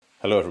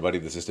Hello everybody,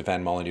 this is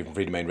Stefan Molyneux from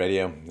Free Domain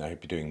Radio. I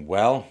hope you're doing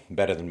well,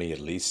 better than me at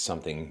least.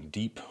 Something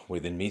deep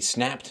within me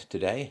snapped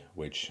today,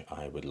 which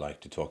I would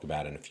like to talk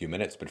about in a few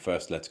minutes. But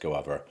first, let's go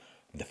over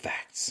the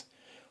facts.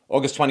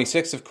 August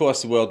 26th, of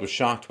course, the world was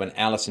shocked when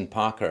Alison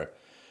Parker,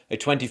 a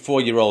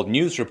 24-year-old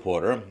news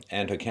reporter,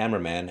 and her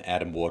cameraman,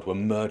 Adam Ward, were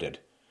murdered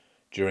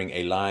during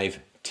a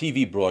live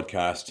TV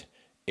broadcast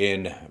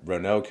in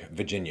Roanoke,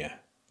 Virginia.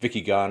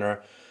 Vicky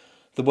Garner,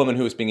 the woman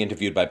who was being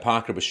interviewed by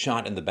Parker, was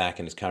shot in the back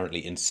and is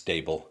currently in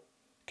stable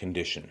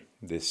condition.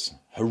 This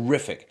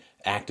horrific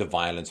act of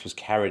violence was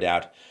carried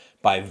out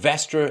by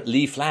Vesper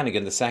Lee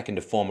Flanagan, the second,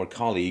 a former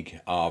colleague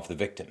of the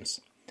victims.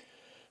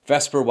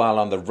 Vesper, while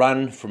on the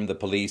run from the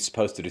police,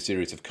 posted a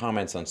series of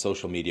comments on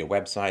social media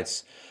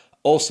websites,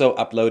 also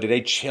uploaded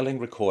a chilling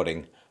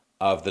recording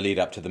of the lead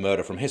up to the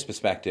murder from his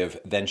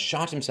perspective, then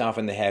shot himself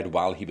in the head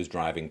while he was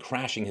driving,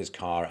 crashing his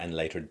car and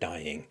later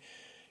dying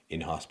in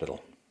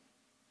hospital.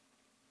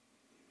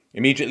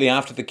 Immediately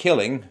after the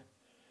killing,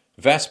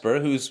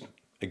 Vesper, who's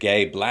a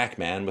gay black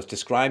man, was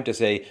described as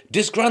a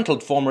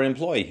disgruntled former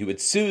employee who had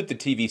sued the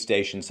TV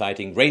station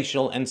citing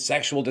racial and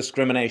sexual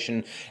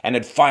discrimination and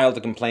had filed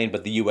a complaint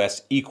with the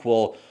U.S.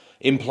 Equal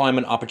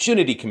Employment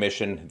Opportunity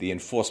Commission, the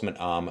enforcement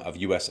arm of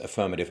U.S.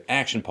 affirmative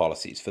action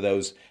policies. For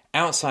those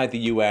outside the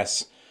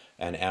U.S.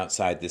 and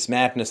outside this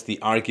madness,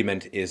 the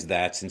argument is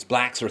that since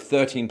blacks are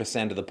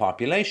 13% of the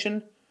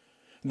population,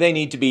 they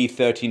need to be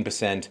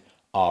 13%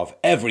 of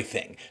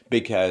everything,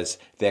 because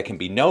there can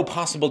be no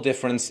possible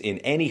difference in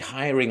any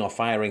hiring or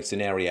firing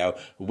scenario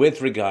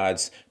with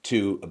regards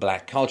to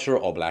black culture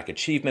or black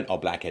achievement or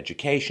black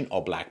education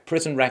or black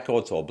prison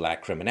records or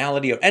black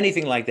criminality or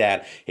anything like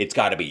that. It's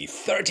got to be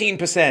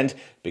 13%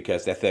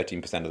 because they're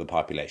 13% of the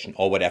population,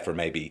 or whatever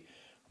may be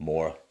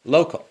more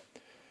local.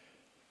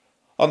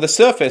 On the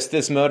surface,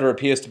 this murder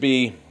appears to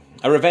be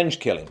a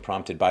revenge killing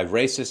prompted by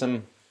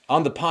racism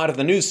on the part of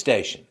the news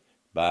station.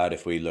 But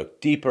if we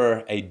look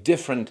deeper, a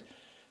different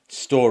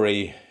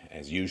story,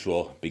 as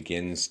usual,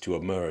 begins to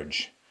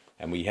emerge,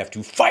 and we have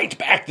to fight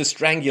back the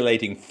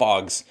strangulating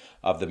fogs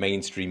of the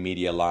mainstream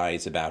media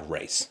lies about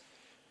race.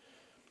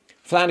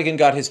 Flanagan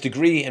got his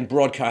degree in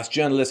broadcast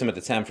journalism at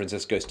the San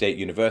Francisco State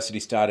University,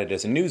 started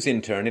as a news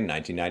intern in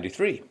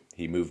 1993.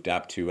 He moved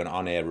up to an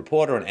on-air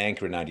reporter and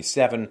anchor in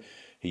 1997.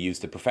 He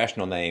used the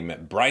professional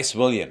name Bryce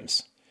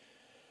Williams.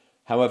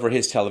 However,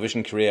 his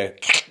television career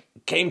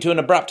came to an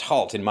abrupt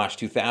halt in March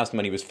 2000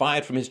 when he was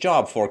fired from his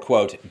job for,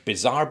 quote,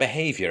 bizarre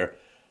behavior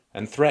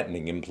and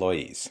threatening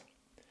employees.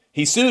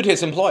 He sued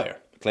his employer,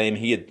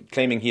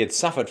 claiming he had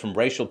suffered from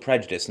racial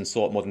prejudice and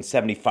sought more than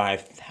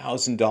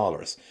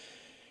 $75,000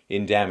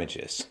 in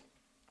damages.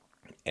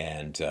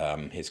 And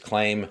his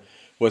claim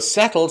was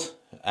settled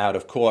out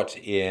of court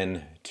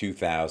in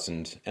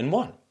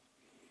 2001.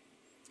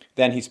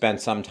 Then he spent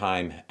some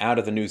time out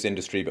of the news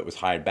industry but was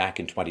hired back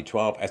in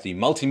 2012 as a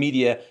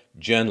multimedia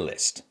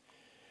journalist.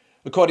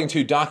 According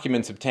to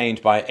documents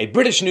obtained by a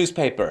British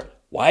newspaper.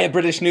 Why a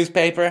British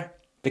newspaper?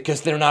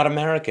 Because they're not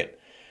American.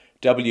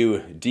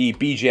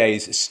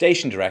 WDBJ's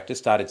station director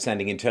started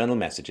sending internal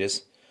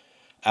messages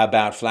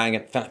about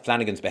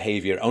Flanagan's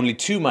behavior only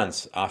 2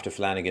 months after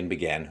Flanagan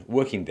began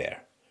working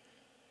there.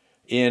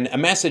 In a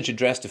message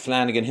addressed to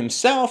Flanagan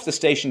himself, the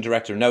station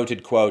director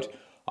noted, quote,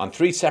 on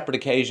 3 separate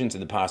occasions in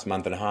the past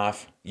month and a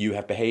half, you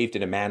have behaved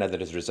in a manner that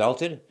has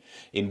resulted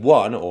in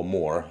one or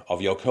more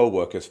of your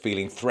co-workers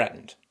feeling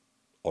threatened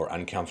or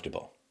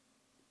uncomfortable.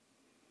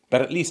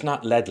 But at least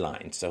not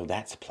lead-lined, so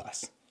that's a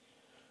plus.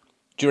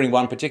 During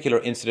one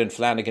particular incident,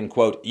 Flanagan,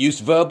 quote,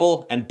 used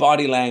verbal and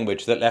body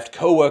language that left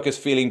co-workers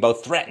feeling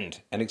both threatened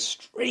and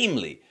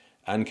extremely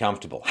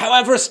uncomfortable.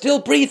 However, still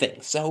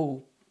breathing,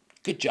 so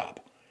good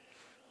job.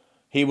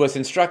 He was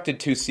instructed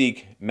to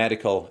seek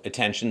medical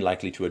attention,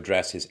 likely to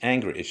address his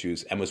anger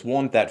issues, and was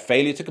warned that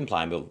failure to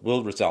comply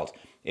will result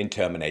in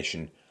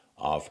termination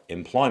of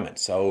employment.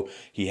 So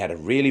he had a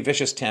really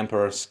vicious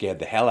temper, scared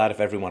the hell out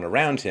of everyone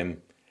around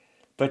him,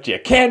 but you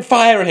can't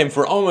fire him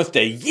for almost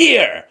a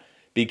year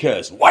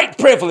because white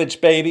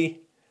privilege, baby.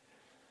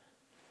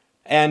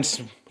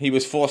 And he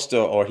was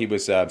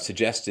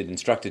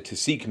instructed to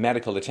seek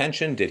medical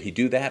attention. Did he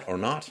do that or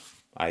not?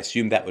 I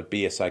assume that would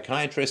be a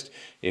psychiatrist.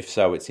 If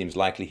so, it seems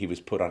likely he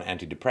was put on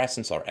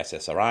antidepressants or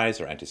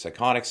SSRIs or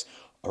antipsychotics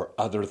or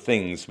other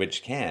things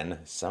which can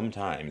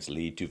sometimes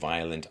lead to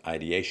violent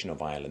ideation or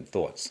violent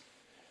thoughts.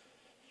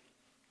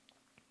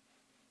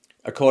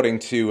 According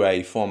to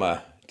a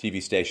former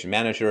TV station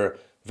manager,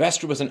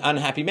 Vesper was an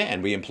unhappy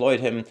man. We employed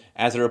him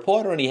as a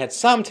reporter, and he had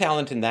some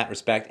talent in that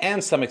respect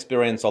and some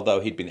experience, although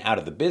he'd been out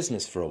of the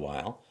business for a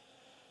while.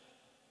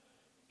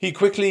 He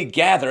quickly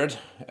gathered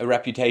a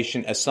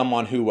reputation as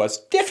someone who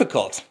was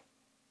difficult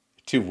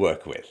to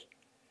work with.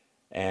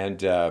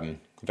 And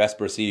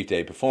Vesper received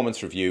a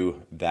performance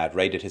review that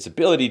rated his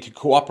ability to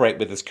cooperate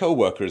with his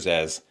co-workers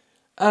as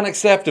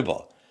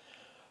unacceptable.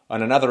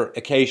 On another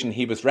occasion,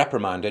 he was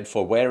reprimanded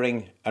for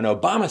wearing an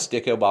Obama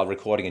sticker while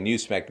recording a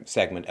news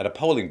segment at a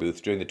polling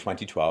booth during the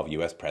 2012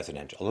 U.S.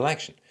 presidential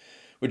election.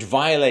 which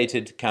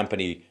violated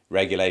company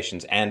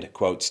regulations and,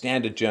 quote,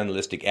 standard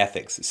journalistic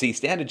ethics. See,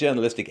 standard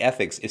journalistic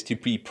ethics is to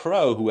be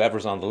pro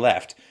whoever's on the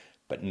left,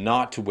 but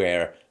not to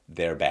wear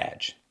their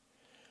badge.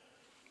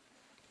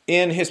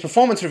 In his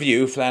performance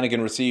review,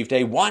 Flanagan received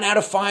a 1 out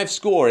of 5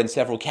 score in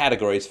several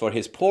categories for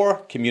his poor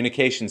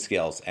communication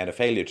skills and a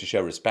failure to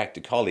show respect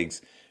to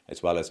colleagues,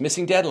 as well as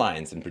missing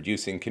deadlines and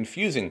producing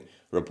confusing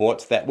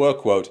reports that were,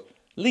 quote,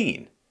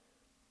 lean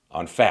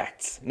on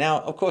facts. Now,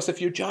 of course, if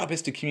your job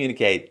is to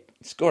communicate,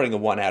 scoring a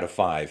 1 out of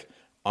 5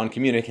 on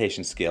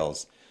communication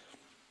skills,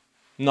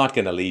 not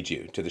going to lead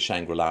you to the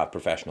Shangri-La of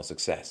professional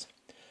success.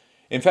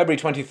 In February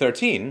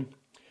 2013,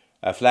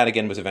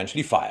 Flanagan was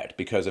eventually fired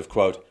because of,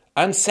 quote,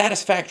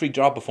 unsatisfactory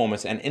job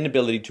performance and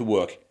inability to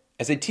work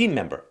as a team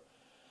member.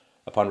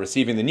 Upon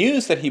receiving the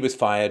news that he was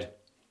fired,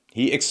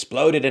 he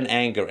exploded in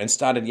anger and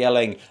started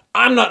yelling,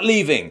 I'm not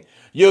leaving!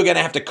 You're going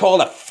to have to call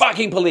the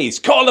fucking police!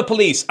 Call the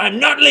police! I'm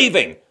not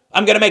leaving!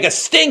 I'm going to make a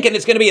stink and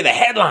it's going to be in the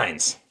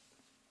headlines!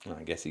 Well,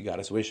 I guess he got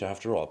his wish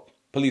after all.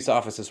 Police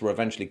officers were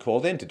eventually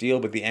called in to deal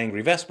with the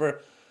angry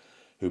Vesper,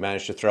 who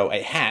managed to throw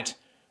a hat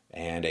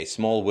and a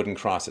small wooden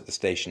cross at the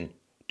station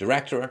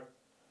director.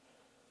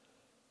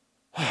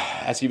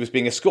 As he was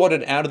being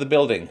escorted out of the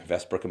building,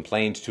 Vesper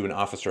complained to an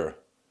officer.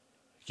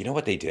 You know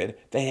what they did?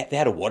 They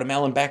had a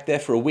watermelon back there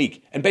for a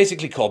week and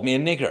basically called me a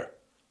nigger.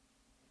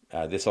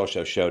 This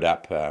also showed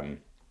up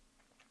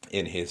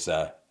in his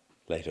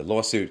later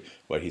lawsuit,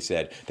 where he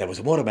said there was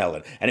a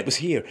watermelon and it was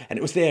here and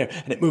it was there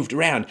and it moved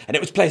around and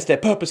it was placed there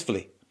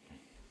purposefully.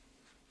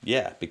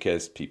 Yeah,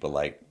 because people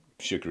like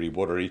sugary,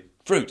 watery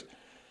fruit.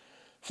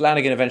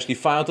 Flanagan eventually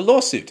filed a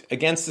lawsuit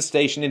against the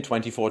station in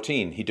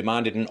 2014. He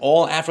demanded an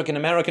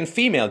all-African-American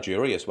female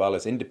jury, as well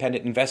as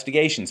independent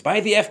investigations by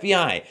the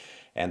FBI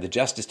and the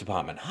Justice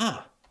Department.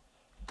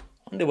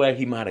 Wonder where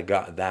he might have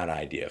got that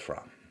idea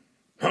from.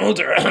 Well,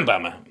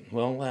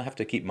 we'll have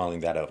to keep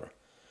mulling that over.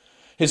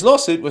 His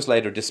lawsuit was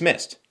later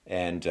dismissed,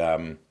 and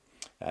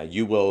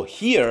you will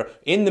hear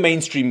in the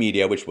mainstream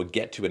media, which we'll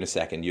get to in a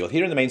second, you'll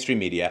hear in the mainstream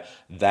media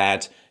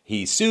that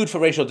he sued for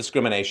racial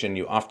discrimination.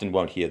 You often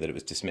won't hear that it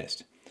was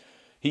dismissed.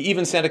 He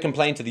even sent a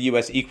complaint to the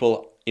U.S.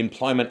 Equal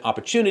Employment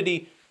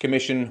Opportunity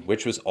Commission,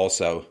 which was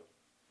also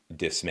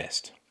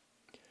dismissed.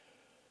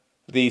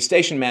 The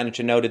station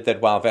manager noted that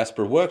while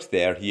Vesper worked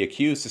there, he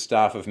accused the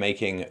staff of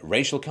making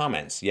racial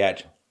comments,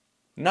 yet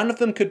none of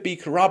them could be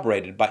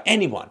corroborated by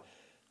anyone.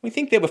 We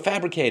think they were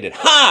fabricated.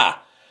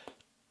 Ha!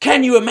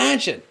 Can you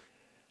imagine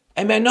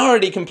a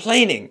minority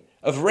complaining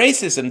of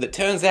racism that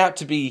turns out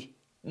to be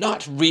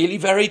not really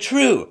very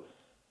true?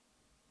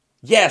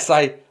 Yes,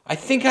 I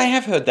think I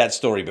have heard that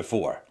story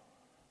before.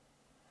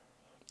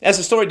 As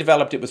the story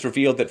developed, it was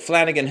revealed that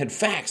Flanagan had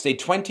faxed a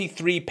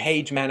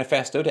 23-page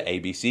manifesto to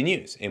ABC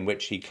News, in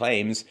which he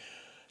claims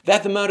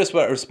that the murders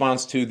were a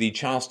response to the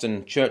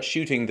Charleston church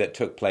shooting that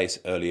took place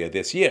earlier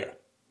this year.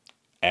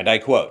 And I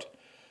quote,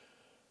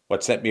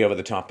 "What sent me over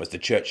the top was the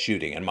church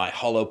shooting, and my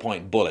hollow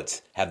point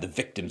bullets had the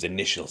victim's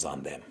initials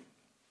on them.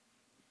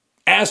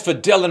 As for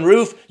Dylann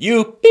Roof,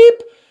 you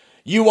beep,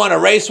 you want a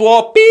race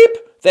war, beep,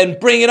 then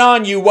bring it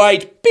on, you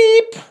white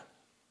beep."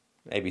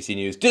 ABC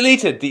News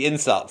deleted the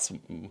insults.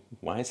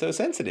 Why so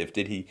sensitive?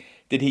 Did he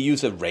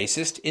use a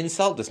racist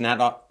insult? Does that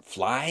not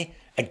fly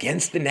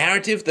against the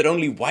narrative that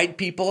only white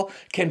people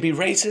can be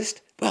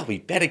racist? Well, we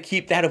better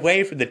keep that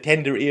away from the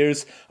tender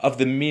ears of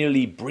the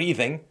merely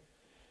breathing.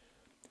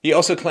 He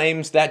also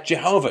claims that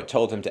Jehovah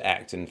told him to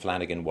act, and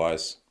Flanagan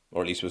was,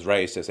 or at least was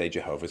raised as a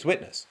Jehovah's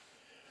Witness.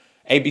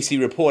 ABC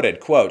reported,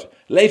 quote,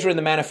 later in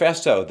the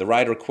manifesto, the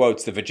writer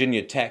quotes the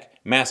Virginia Tech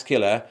mass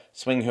killer,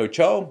 Swing Ho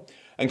Cho,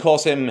 and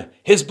calls him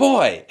his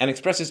boy, and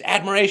expresses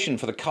admiration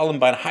for the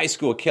Columbine high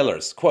school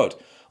killers.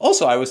 Quote,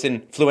 also, I was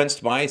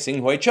influenced by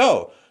Sing Hui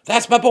Cho.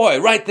 That's my boy,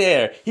 right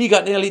there. He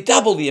got nearly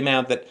double the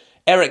amount that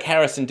Eric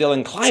Harris and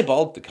Dylan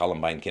Klebold, the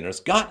Columbine killers,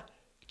 got.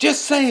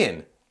 Just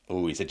saying.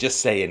 Ooh, he's a just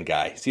saying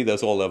guy. See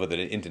those all over the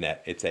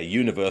internet. It's a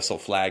universal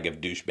flag of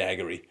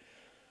douchebaggery.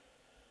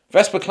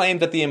 Vesper claimed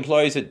that the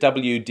employees at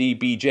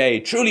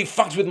WDBJ truly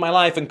fucked with my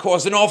life and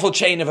caused an awful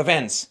chain of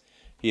events.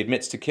 He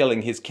admits to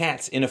killing his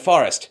cats in a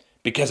forest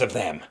because of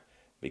them.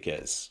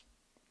 Because,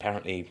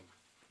 apparently,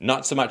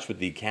 not so much with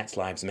the cats'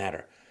 lives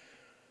matter.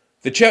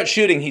 The church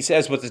shooting, he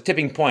says, was a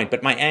tipping point,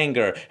 but my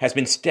anger has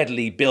been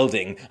steadily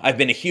building. I've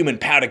been a human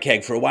powder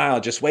keg for a while,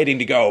 just waiting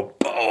to go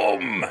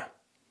boom.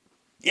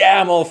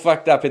 Yeah, I'm all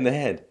fucked up in the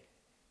head,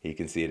 he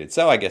conceded.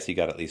 So I guess he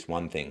got at least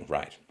one thing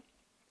right.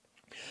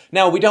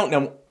 Now, we don't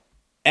know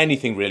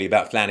anything really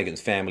about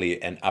Flanagan's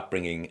family and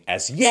upbringing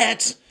as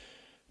yet,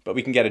 but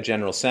we can get a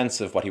general sense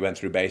of what he went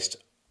through based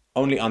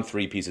only on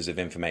 3 pieces of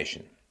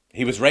information.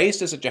 He was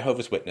raised as a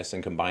Jehovah's Witness,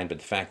 and combined with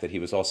the fact that he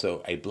was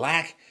also a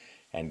black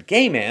and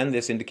gay man,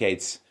 this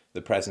indicates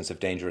the presence of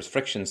dangerous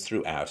frictions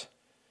throughout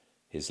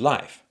his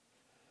life.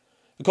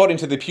 According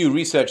to the Pew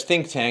Research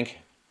think tank,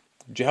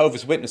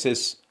 Jehovah's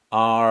Witnesses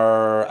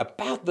are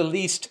about the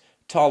least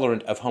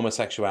tolerant of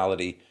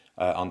homosexuality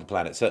on the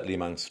planet, certainly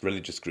amongst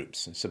religious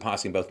groups,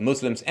 surpassing both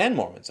Muslims and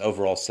Mormons.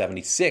 Overall,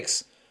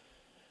 76%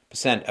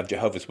 of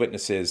Jehovah's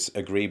Witnesses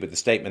agree with the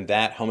statement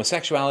that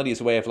homosexuality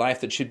is a way of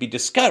life that should be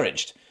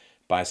discouraged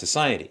by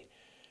society.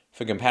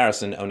 For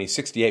comparison, only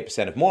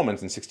 68% of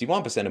Mormons and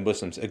 61% of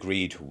Muslims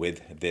agreed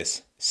with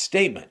this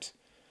statement.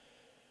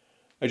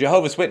 A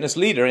Jehovah's Witness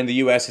leader in the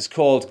U.S. has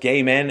called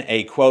gay men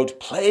a, quote,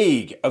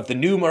 plague of the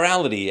new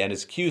morality and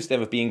has accused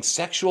them of being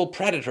sexual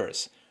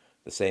predators.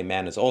 The same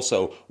man has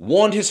also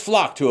warned his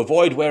flock to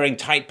avoid wearing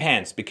tight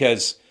pants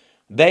because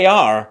they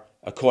are,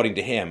 according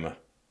to him,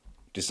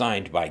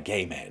 designed by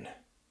gay men.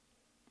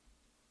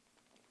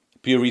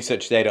 Pew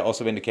Research data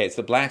also indicates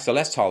that blacks are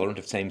less tolerant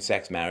of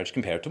same-sex marriage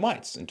compared to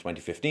whites. In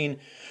 2015,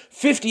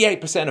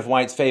 58% of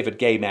whites favored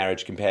gay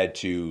marriage compared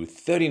to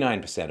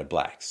 39% of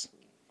blacks.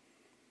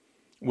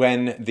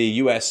 When the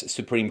U.S.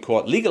 Supreme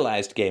Court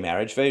legalized gay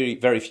marriage,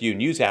 very few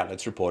news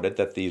outlets reported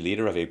that the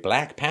leader of a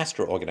black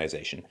pastor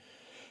organization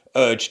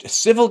urged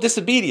civil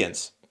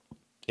disobedience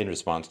in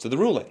response to the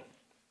ruling.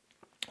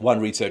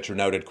 One researcher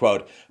noted,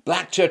 quote,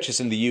 black churches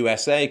in the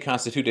USA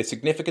constitute a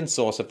significant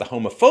source of the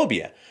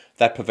homophobia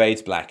that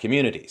pervades black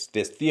communities.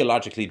 This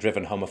theologically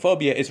driven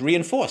homophobia is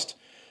reinforced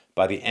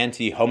by the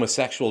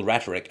anti-homosexual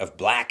rhetoric of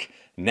black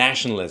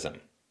nationalism.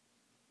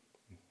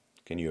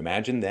 Can you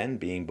imagine, then,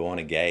 being born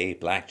a gay,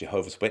 black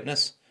Jehovah's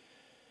Witness?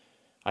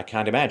 I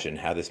can't imagine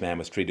how this man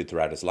was treated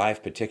throughout his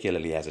life,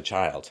 particularly as a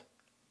child.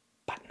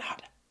 But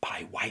not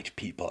by white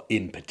people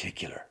in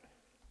particular.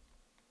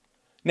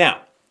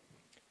 Now,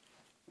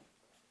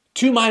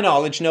 to my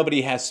knowledge,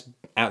 nobody has,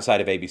 outside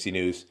of ABC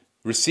News,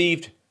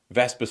 received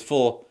Vesper's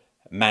full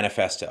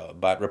manifesto,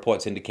 but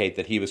reports indicate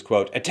that he was,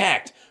 quote,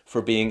 attacked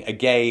for being a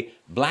gay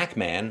black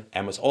man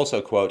and was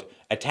also, quote,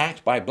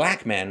 attacked by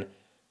black men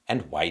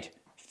and white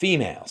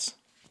females.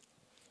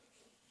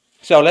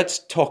 So let's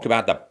talk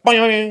about the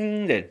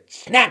boing, the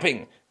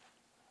snapping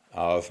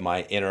of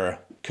my inner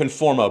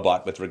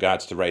conformobot with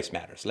regards to race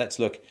matters. Let's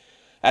look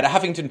at a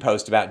Huffington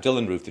Post about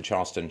Dylann Roof, the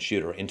Charleston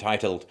shooter,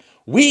 entitled,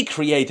 We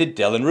Created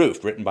Dylann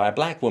Roof, written by a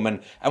black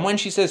woman. And when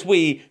she says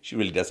we, she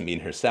really doesn't mean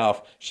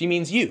herself. She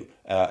means you,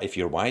 if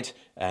you're white.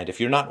 And if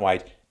you're not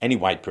white, any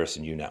white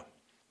person you know.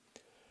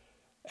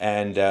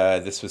 And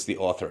this was the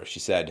author. She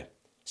said,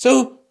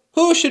 so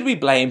who should we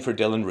blame for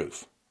Dylann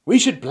Roof? We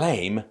should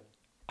blame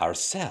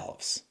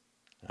ourselves.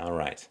 All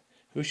right.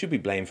 Who should we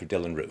blame for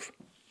Dylann Roof?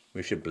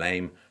 We should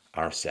blame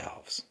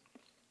ourselves.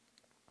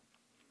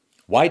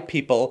 White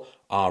people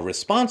are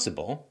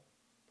responsible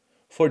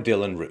for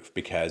Dylann Roof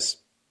because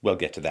we'll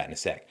get to that in a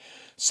sec.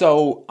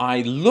 So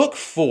I look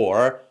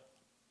for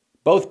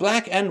both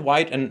black and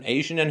white and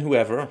Asian and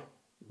whoever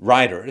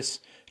writers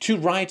to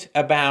write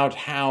about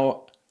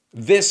how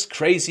this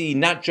crazy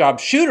nutjob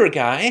shooter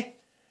guy,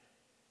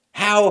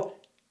 how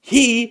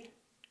he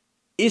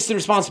is the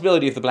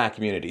responsibility of the black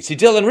community. See,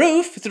 Dylann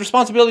Roof is the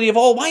responsibility of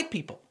all white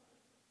people.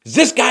 Is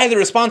this guy the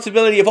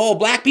responsibility of all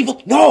black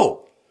people?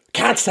 No,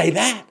 can't say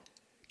that.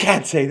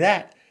 Can't say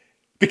that.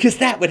 Because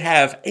that would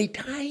have a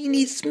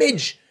tiny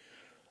smidge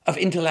of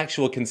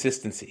intellectual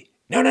consistency.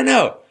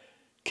 No.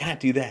 Can't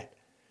do that.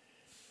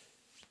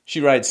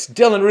 She writes,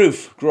 Dylann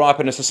Roof grew up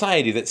in a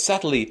society that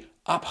subtly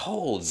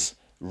upholds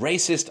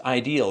racist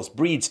ideals,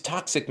 breeds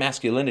toxic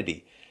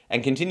masculinity,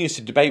 and continues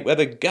to debate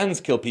whether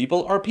guns kill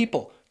people or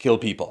people kill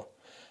people.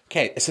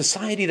 Okay, a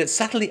society that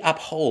subtly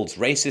upholds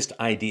racist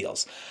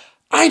ideals.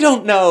 I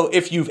don't know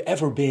if you've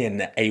ever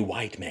been a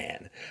white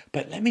man,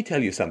 but let me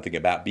tell you something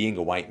about being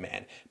a white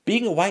man.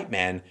 Being a white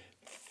man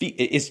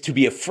is to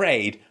be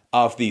afraid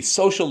of the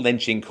social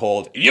lynching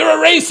called, you're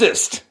a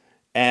racist!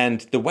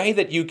 And the way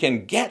that you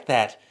can get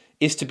that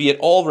is to be at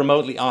all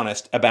remotely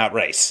honest about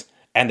race.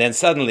 And then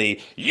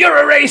suddenly, you're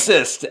a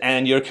racist!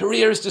 And your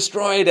career is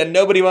destroyed and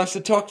nobody wants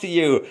to talk to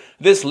you.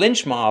 This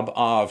lynch mob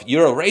of,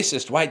 you're a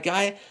racist white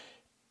guy,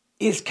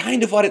 is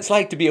kind of what it's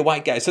like to be a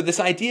white guy. So this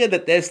idea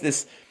that there's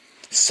this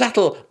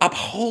subtle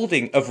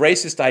upholding of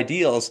racist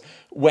ideals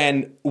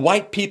when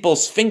white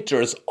people's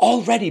sphincters,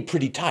 already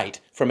pretty tight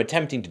from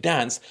attempting to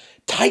dance,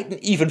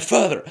 tighten even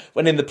further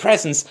when in the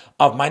presence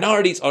of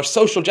minorities or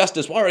social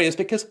justice warriors,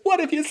 because what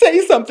if you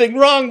say something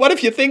wrong? What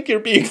if you think you're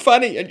being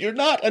funny and you're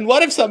not? And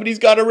what if somebody's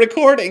got a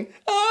recording?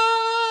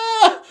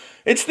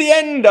 It's the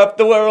end of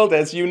the world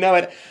as you know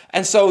it.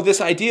 And so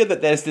this idea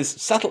that there's this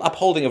subtle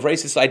upholding of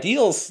racist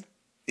ideals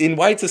in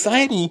white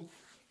society,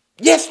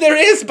 yes, there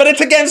is, but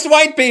it's against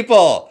white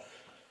people.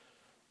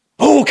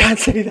 Oh, can't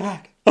say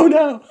that. Oh,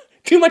 no.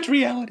 Too much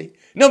reality.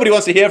 Nobody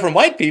wants to hear from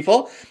white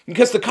people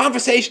because the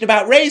conversation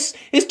about race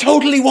is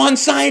totally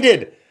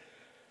one-sided.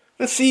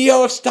 The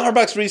CEO of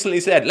Starbucks recently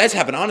said, let's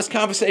have an honest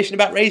conversation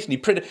about race.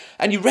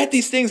 And you read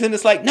these things and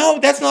it's like, no,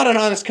 that's not an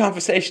honest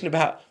conversation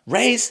about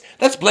race.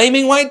 That's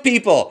blaming white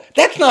people.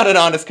 That's not an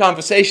honest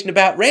conversation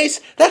about race.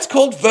 That's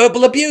called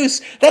verbal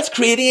abuse. That's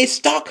creating a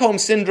Stockholm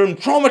Syndrome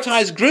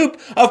traumatized group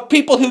of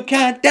people who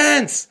can't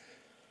dance.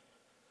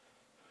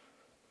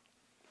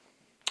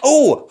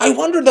 Oh, I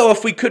wonder, though,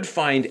 if we could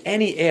find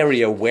any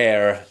area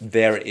where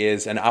there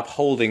is an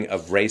upholding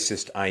of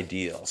racist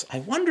ideals.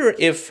 I wonder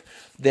if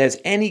there's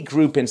any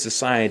group in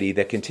society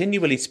that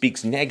continually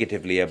speaks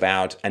negatively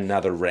about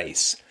another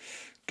race.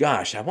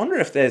 Gosh, I wonder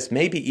if there's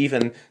maybe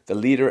even the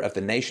leader of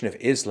the Nation of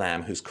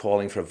Islam who's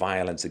calling for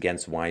violence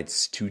against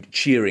whites to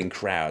cheering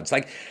crowds.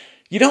 Like,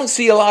 you don't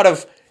see a lot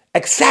of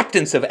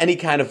acceptance of any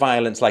kind of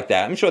violence like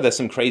that. I'm sure there's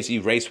some crazy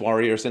race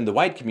warriors in the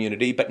white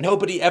community, but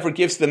nobody ever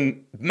gives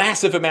them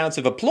massive amounts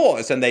of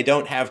applause, and they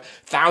don't have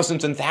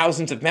thousands and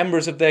thousands of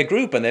members of their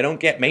group, and they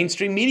don't get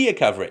mainstream media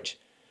coverage.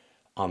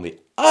 On the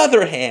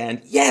other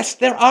hand, yes,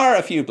 there are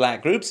a few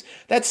black groups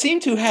that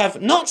seem to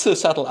have not so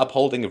subtle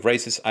upholding of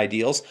racist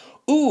ideals.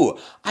 Ooh,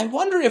 I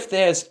wonder if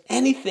there's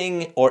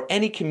anything or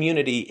any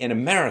community in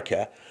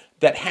America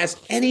that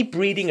has any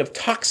breeding of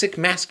toxic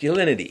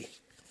masculinity.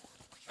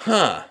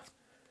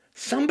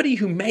 Somebody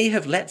who may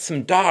have let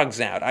some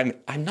dogs out.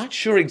 I'm not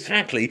sure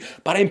exactly,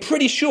 but I'm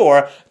pretty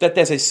sure that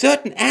there's a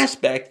certain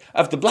aspect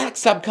of the black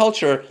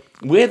subculture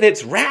with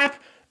its rap,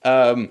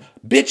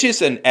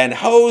 bitches and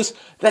hoes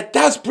that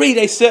does breed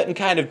a certain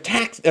kind of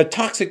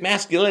toxic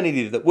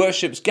masculinity that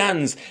worships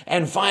guns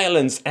and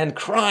violence and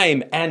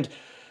crime and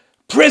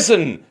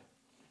prison.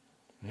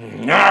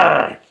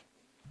 I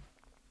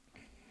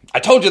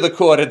told you the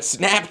cord had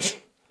snapped.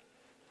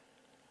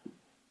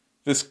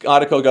 This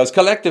article goes,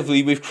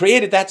 collectively, we've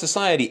created that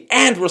society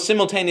and we're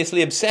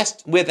simultaneously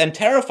obsessed with and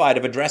terrified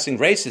of addressing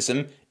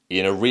racism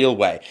in a real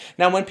way.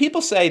 Now, when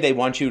people say they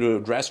want you to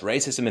address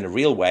racism in a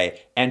real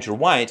way and you're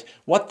white,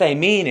 what they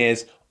mean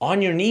is,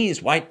 on your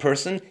knees, white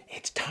person,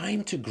 it's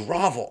time to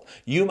grovel.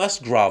 You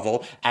must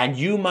grovel and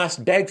you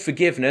must beg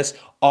forgiveness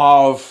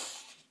of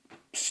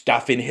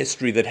stuff in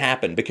history that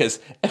happened,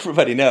 because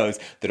everybody knows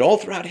that all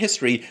throughout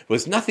history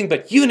was nothing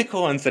but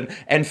unicorns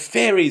and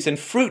fairies and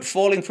fruit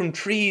falling from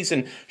trees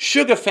and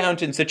sugar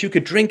fountains that you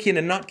could drink in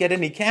and not get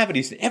any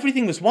cavities.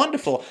 Everything was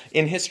wonderful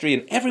in history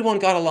and everyone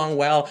got along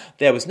well.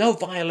 There was no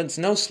violence,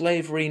 no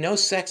slavery, no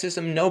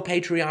sexism, no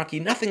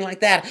patriarchy, nothing like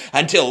that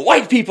until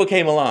white people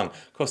came along.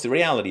 Of course, the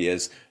reality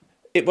is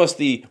it was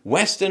the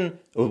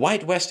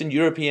white Western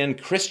European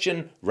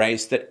Christian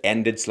race that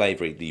ended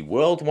slavery. The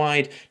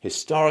worldwide,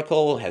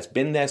 historical, has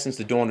been there since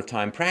the dawn of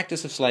time,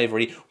 practice of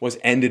slavery was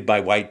ended by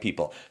white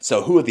people.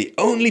 So who are the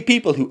only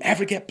people who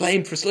ever get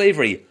blamed for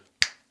slavery?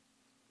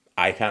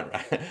 I can't.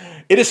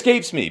 It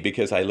escapes me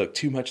because I look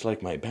too much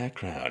like my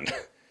background.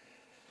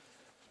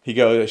 She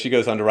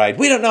goes on to write,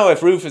 we don't know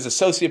if Roof is a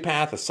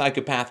sociopath, a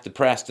psychopath,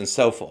 depressed, and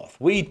so forth.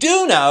 We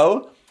do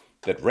know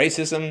that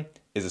racism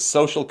is a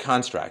social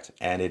construct,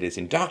 and it is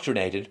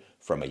indoctrinated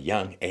from a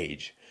young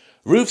age.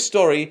 Roof's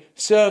story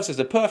serves as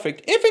a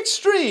perfect, if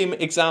extreme,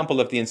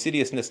 example of the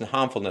insidiousness and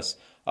harmfulness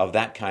of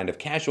that kind of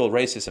casual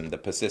racism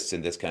that persists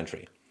in this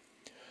country.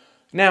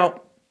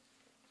 Now,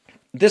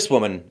 this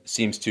woman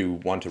seems to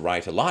want to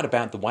write a lot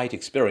about the white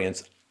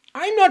experience.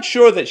 I'm not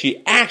sure that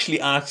she actually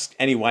asked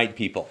any white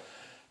people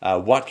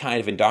what kind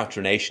of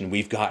indoctrination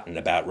we've gotten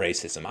about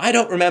racism. I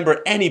don't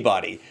remember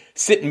anybody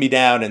sitting me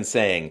down and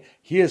saying,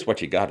 here's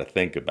what you got to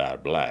think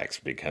about blacks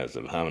because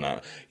of how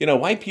not.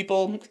 White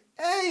people,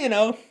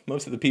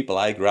 most of the people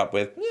I grew up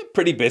with,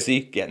 pretty busy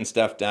getting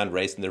stuff done,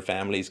 raising their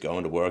families,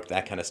 going to work,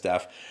 that kind of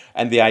stuff.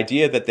 And the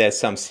idea that there's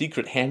some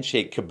secret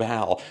handshake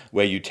cabal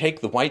where you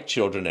take the white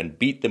children and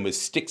beat them with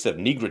sticks of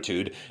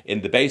negritude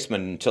in the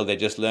basement until they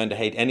just learn to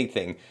hate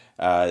anything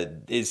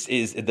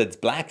that's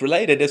black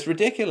related is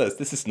ridiculous.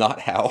 This is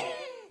not how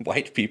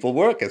white people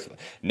work. I've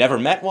never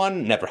met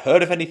one, never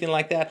heard of anything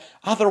like that.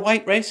 Are there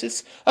white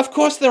racists? Of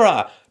course there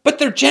are, but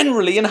they're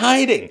generally in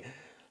hiding.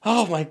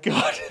 Oh my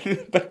God.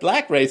 But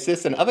black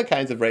racists and other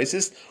kinds of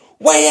racists,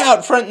 way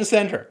out front and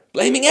center,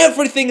 blaming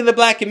everything in the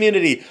black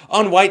community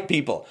on white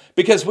people,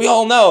 because we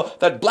all know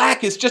that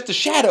black is just a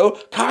shadow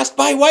cast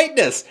by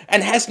whiteness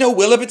and has no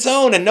will of its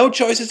own and no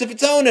choices of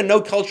its own and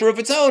no culture of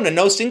its own and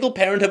no single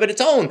parent of its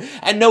own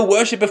and no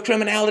worship of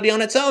criminality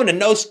on its own and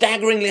no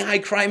staggeringly high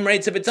crime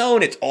rates of its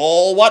own. It's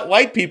all what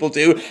white people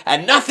do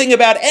and nothing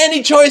about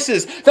any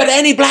choices that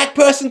any black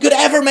person could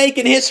ever make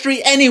in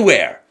history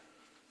anywhere.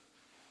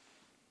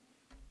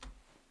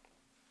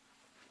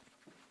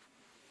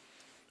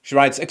 She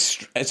writes,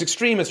 as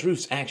extreme as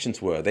Roof's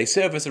actions were, they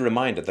serve as a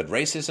reminder that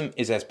racism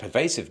is as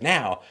pervasive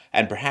now,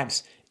 and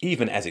perhaps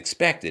even as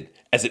expected,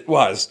 as it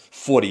was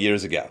 40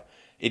 years ago.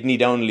 It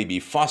need only be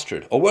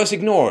fostered, or worse,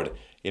 ignored,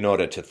 in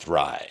order to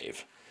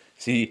thrive.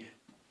 See,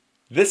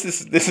 this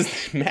is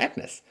the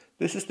madness.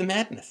 This is the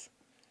madness.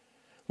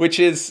 Which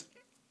is,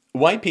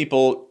 white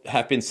people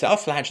have been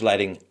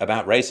self-flagellating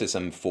about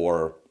racism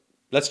for,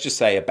 let's just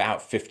say,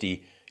 about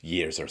 50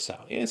 years or so.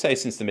 Say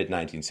since the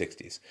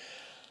mid-1960s.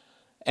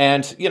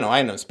 And,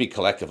 I don't speak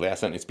collectively. I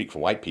certainly speak for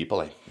white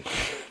people. I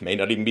may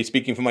not even be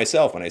speaking for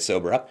myself when I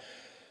sober up.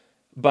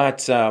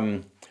 But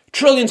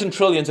trillions and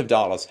trillions of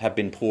dollars have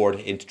been poured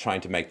into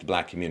trying to make the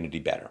black community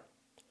better.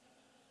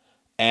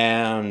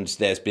 And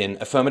there's been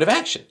affirmative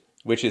action,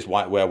 which is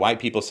where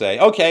white people say,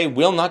 okay,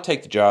 we'll not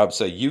take the job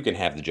so you can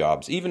have the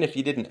jobs, even if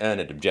you didn't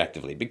earn it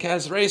objectively,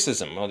 because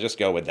racism, we'll just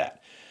go with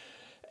that.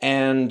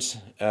 And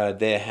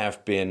there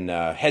have been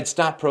Head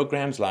Start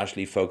programs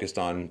largely focused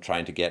on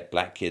trying to get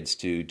black kids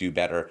to do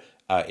better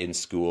in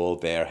school.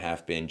 There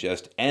have been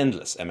just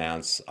endless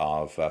amounts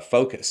of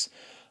focus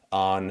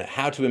on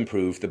how to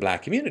improve the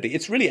black community.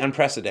 It's really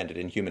unprecedented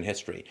in human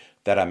history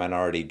that a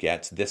minority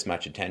gets this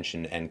much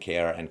attention and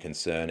care and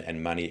concern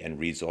and money and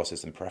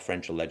resources and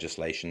preferential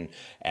legislation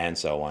and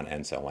so on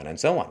and so on and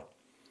so on.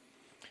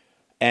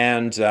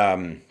 And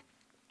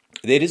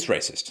it is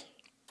racist.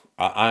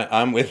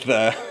 I'm with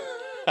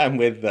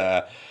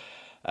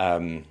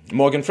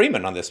Morgan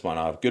Freeman on this one,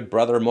 our good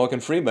brother Morgan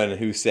Freeman,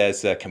 who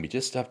says, "Can we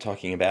just stop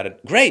talking about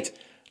it?" Great,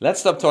 let's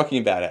stop talking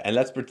about it, and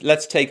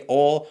let's take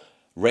all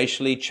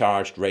racially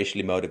charged,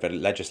 racially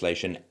motivated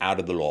legislation out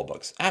of the law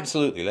books.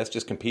 Absolutely, let's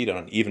just compete on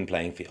an even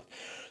playing field.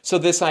 So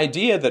this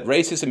idea that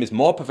racism is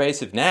more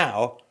pervasive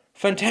now,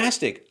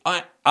 fantastic.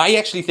 I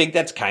actually think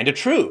that's kind of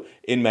true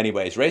in many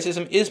ways.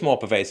 Racism is more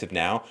pervasive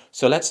now,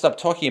 so let's stop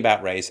talking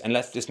about race and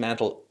let's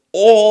dismantle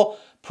all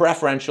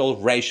preferential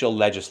racial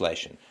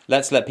legislation.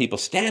 Let's let people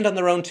stand on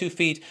their own 2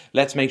 feet.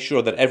 Let's make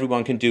sure that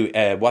everyone can do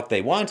what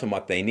they want and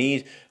what they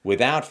need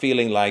without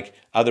feeling like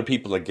other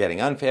people are getting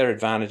unfair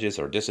advantages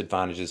or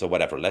disadvantages or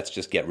whatever. Let's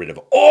just get rid of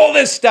all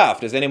this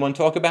stuff. Does anyone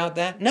talk about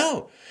that?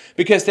 No,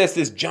 because there's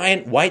this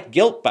giant white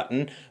guilt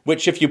button,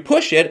 which if you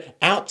push it,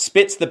 out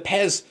spits the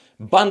Pez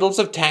bundles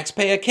of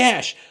taxpayer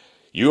cash.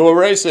 You're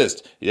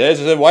racist. Yes,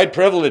 it's a white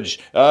privilege.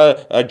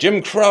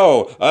 Jim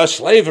Crow.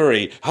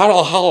 Slavery.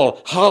 Huddle,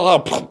 huddle,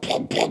 huddle.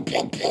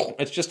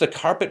 It's just a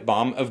carpet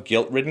bomb of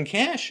guilt-ridden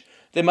cash.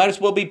 They might as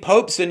well be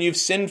popes and you've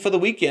sinned for the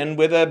weekend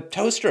with a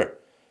toaster.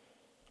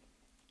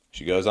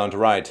 She goes on to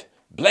write,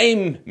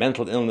 blame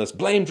mental illness,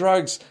 blame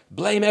drugs,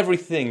 blame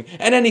everything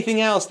and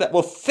anything else that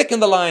will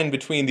thicken the line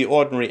between the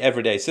ordinary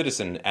everyday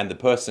citizen and the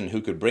person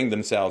who could bring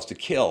themselves to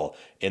kill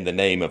in the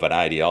name of an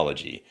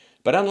ideology.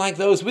 But unlike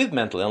those with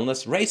mental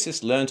illness,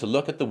 racists learn to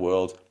look at the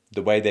world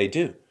the way they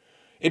do.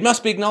 It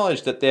must be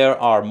acknowledged that there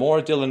are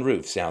more Dylann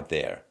Roofs out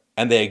there,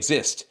 and they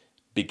exist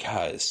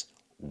because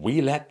we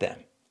let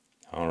them.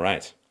 All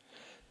right.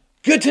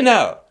 Good to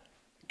know.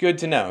 Good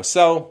to know.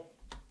 So,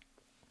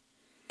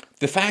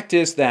 the fact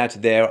is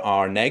that there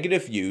are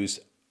negative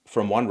views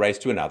from one race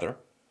to another,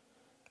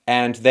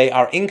 and they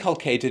are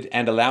inculcated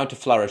and allowed to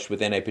flourish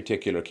within a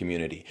particular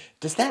community.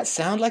 Does that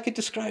sound like it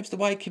describes the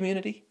white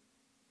community?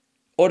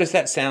 Or does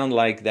that sound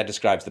like that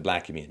describes the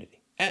black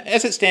community?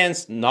 As it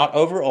stands, not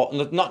overall,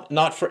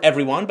 not for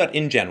everyone, but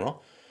in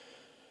general.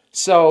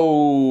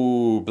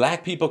 So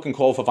black people can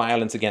call for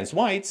violence against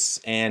whites,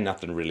 and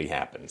nothing really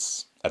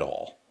happens at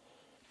all.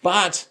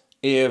 But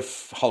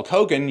if Hulk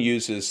Hogan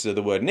uses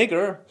the word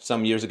nigger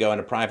some years ago in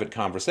a private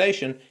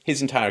conversation,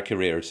 his entire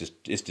career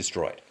is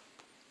destroyed.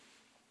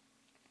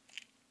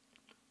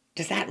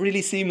 Does that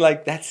really seem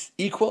like that's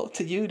equal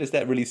to you? Does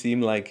that really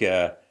seem like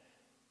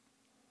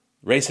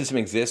racism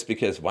exists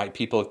because white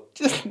people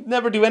just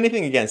never do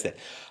anything against it?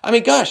 I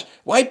mean, gosh,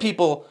 white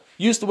people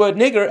use the word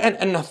nigger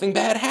and nothing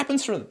bad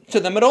happens to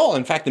them at all.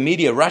 In fact, the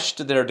media rush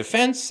to their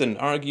defense and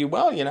argue,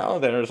 well, you know,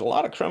 there's a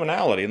lot of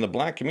criminality in the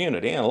black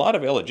community and a lot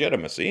of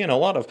illegitimacy and a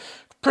lot of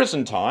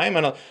prison time.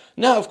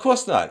 No, of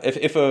course not.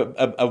 If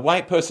a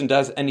white person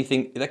does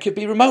anything that could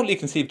be remotely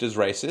conceived as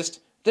racist,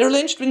 they're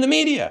lynched in the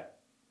media.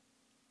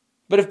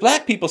 But if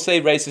black people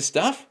say racist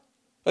stuff,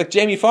 like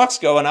Jamie Foxx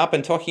going up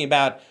and talking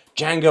about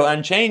Django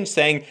Unchained,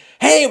 saying,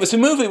 hey, it was a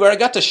movie where I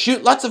got to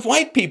shoot lots of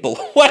white people.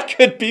 What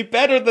could be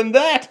better than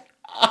that?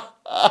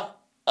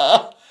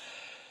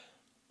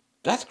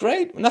 That's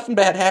great. Nothing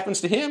bad happens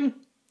to him.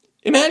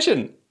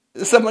 Imagine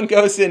someone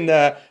goes in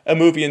a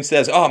movie and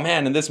says, oh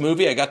man, in this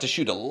movie I got to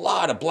shoot a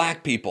lot of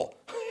black people.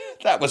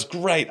 That was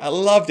great. I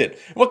loved it.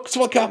 What's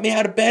what got me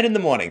out of bed in the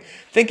morning?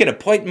 Thinking of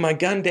pointing my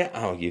gun down.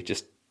 Oh, you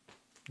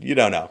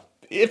don't know.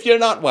 If you're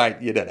not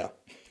white, you don't know.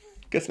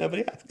 Because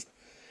nobody asks.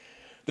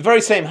 The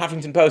very same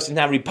Huffington Post is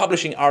now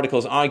republishing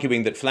articles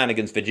arguing that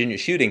Flanagan's Virginia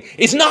shooting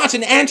is not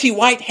an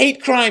anti-white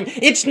hate crime.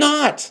 It's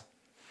not.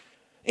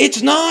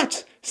 It's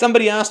not.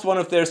 Somebody asked one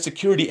of their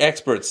security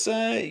experts,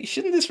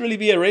 shouldn't this really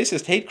be a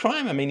racist hate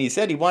crime? I mean, he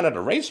said he wanted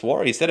a race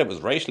war. He said it was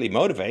racially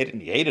motivated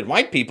and he hated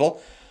white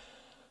people.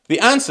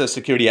 The answer,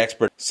 security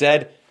expert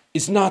said,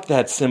 is not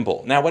that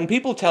simple. Now, when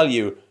people tell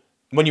you,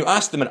 when you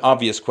ask them an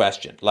obvious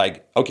question,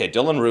 like, okay,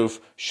 Dylann Roof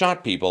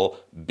shot people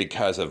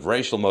because of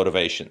racial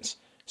motivations,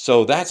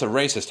 so that's a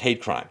racist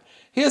hate crime.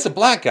 Here's a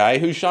black guy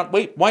who shot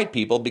white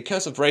people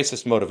because of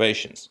racist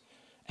motivations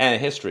and a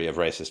history of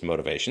racist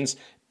motivations.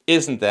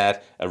 Isn't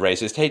that a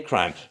racist hate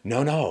crime?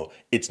 No,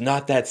 it's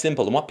not that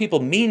simple. And what people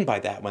mean by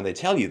that when they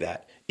tell you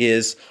that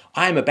is,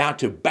 I'm about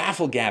to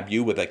baffle-gab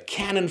you with a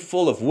cannon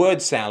full of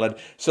word salad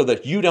so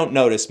that you don't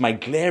notice my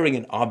glaring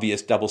and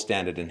obvious double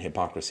standard and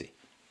hypocrisy.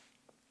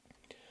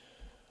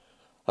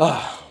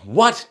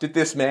 What did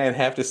this man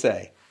have to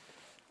say?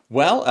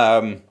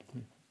 Well,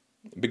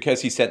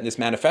 because he sent this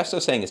manifesto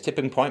saying his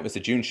tipping point was the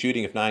June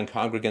shooting of 9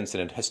 congregants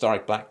in a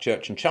historic black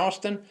church in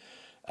Charleston,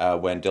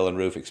 when Dylann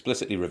Roof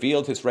explicitly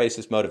revealed his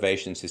racist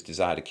motivations, his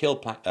desire to kill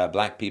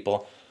black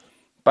people.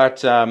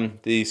 But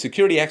the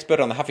security expert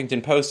on the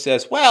Huffington Post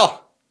says,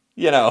 well,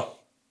 you know,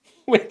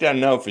 we don't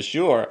know for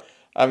sure.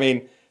 I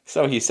mean,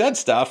 so he said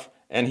stuff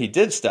and he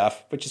did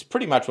stuff, which is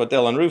pretty much what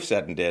Dylann Roof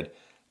said and did.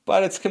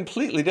 But it's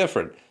completely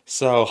different.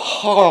 So,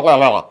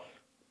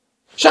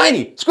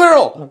 Shiny!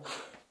 Squirrel!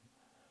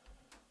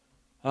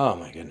 Oh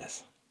my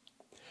goodness.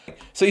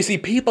 So you see,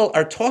 people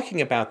are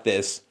talking about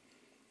this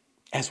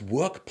as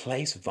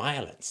workplace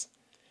violence.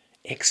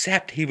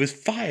 Except he was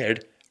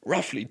fired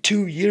roughly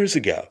 2 years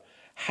ago.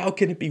 How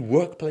can it be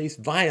workplace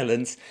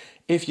violence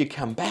if you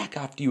come back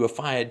after you were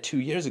fired 2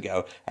 years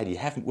ago and you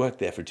haven't worked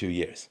there for 2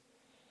 years?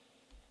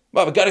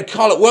 Well, we've got to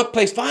call it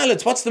workplace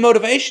violence. What's the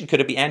motivation? Could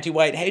it be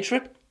anti-white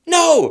hatred?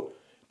 No,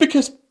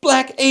 because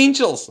black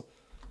angels.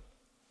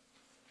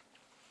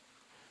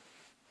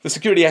 The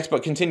security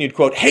expert continued,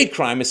 quote, hate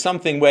crime is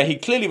something where he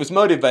clearly was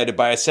motivated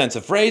by a sense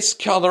of race,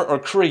 color, or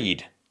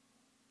creed.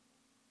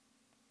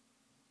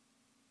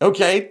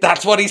 Okay,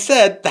 that's what he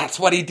said. That's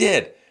what he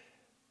did.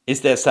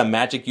 Is there some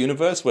magic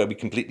universe where we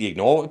completely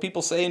ignore what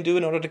people say and do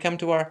in order to come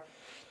to our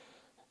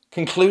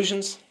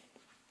conclusions?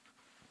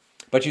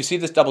 But you see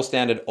this double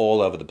standard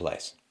all over the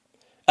place.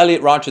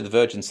 Elliot Rodger, the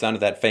virgin son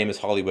of that famous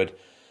Hollywood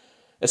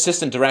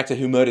assistant director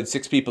who murdered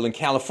 6 people in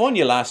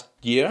California last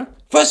year.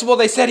 First of all,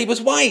 they said he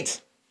was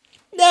white.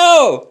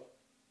 No!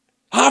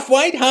 Half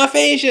white, half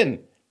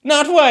Asian.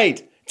 Not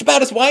white. It's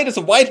about as white as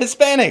a white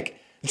Hispanic.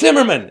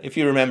 Zimmerman, if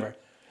you remember.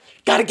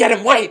 Gotta get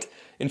him white.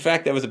 In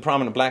fact, there was a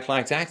prominent Black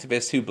Lives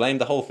activist who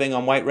blamed the whole thing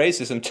on white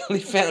racism until he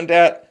found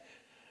out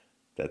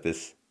that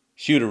this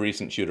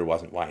recent shooter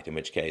wasn't white, in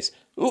which case,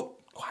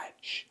 quiet,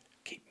 shh,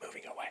 keep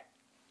moving away.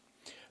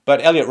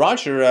 But Elliot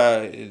Rodger,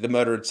 the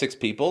murderer of 6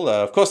 people,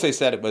 of course they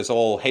said it was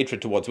all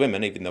hatred towards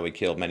women, even though he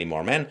killed many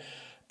more men,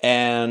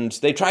 and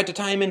they tried to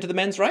tie him into the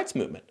men's rights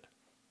movement.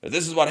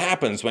 This is what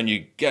happens when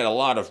you get a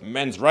lot of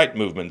men's rights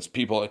movements,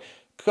 people.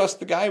 Because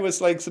the guy was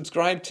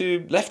subscribed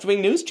to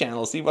left-wing news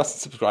channels. He wasn't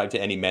subscribed to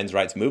any men's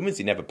rights movements.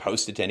 He never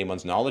posted to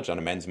anyone's knowledge on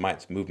a men's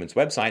rights movement's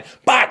website.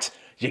 But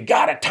you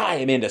gotta tie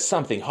him into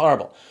something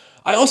horrible.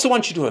 I also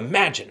want you to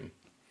imagine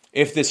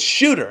if this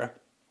shooter,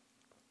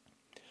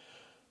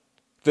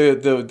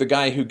 the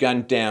guy who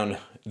gunned down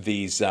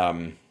these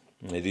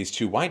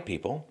 2 white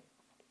people,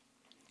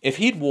 if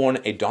he'd worn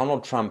a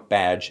Donald Trump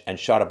badge and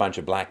shot a bunch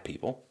of black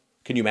people,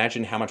 can you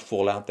imagine how much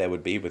fallout there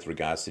would be with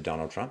regards to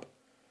Donald Trump?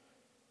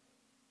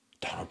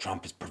 Donald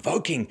Trump is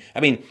provoking.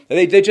 I mean,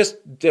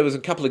 there was a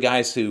couple of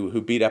guys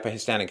who beat up a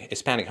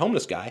Hispanic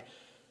homeless guy,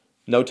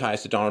 no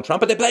ties to Donald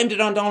Trump, but they blamed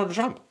it on Donald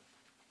Trump.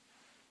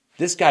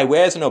 This guy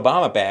wears an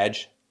Obama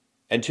badge,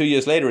 and 2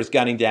 years later is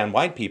gunning down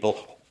white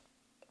people.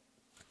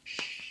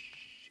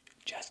 Shh,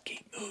 just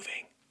keep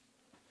moving.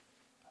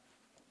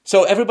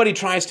 So everybody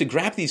tries to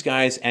grab these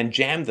guys and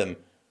jam them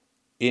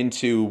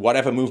into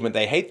whatever movement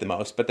they hate the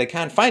most, but they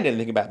can't find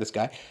anything about this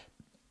guy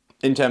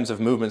in terms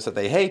of movements that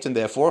they hate, and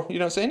therefore you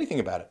don't say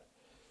anything about it.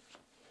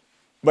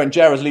 When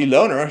Jared Lee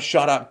Lohner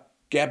shot up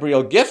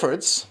Gabrielle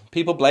Giffords,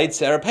 people blamed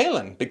Sarah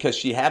Palin because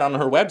she had on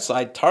her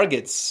website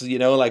targets, we're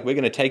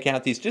going to take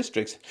out these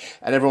districts.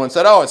 And everyone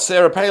said, it's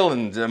Sarah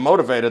Palin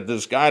motivated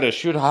this guy to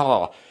shoot.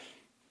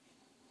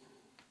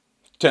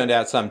 Turned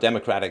out some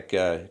Democratic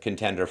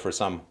contender for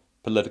some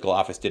political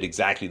office did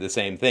exactly the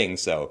same thing,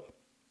 so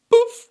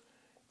poof,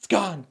 it's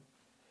gone.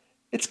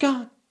 It's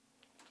gone.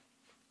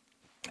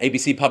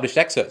 ABC published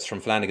excerpts from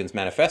Flanagan's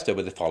manifesto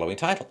with the following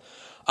title.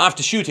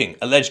 After shooting,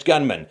 alleged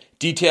gunman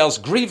details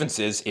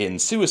grievances in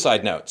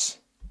suicide notes.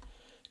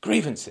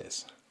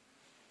 Grievances.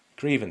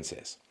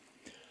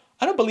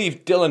 I don't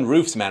believe Dylann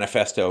Roof's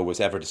manifesto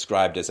was ever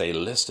described as a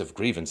list of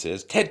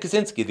grievances. Ted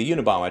Kaczynski, the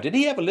Unabomber, did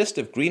he have a list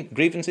of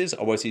grievances,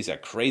 or was he a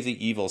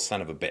crazy, evil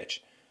son of a bitch?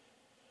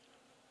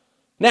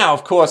 Now,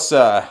 of course,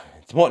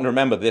 it's important to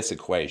remember this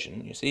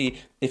equation. You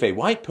see, if a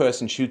white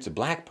person shoots a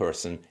black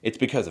person, it's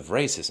because of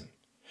racism.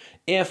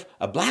 If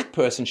a black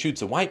person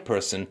shoots a white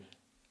person,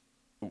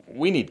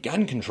 we need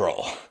gun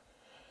control.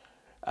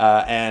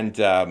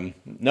 And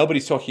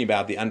nobody's talking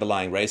about the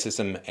underlying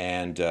racism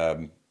and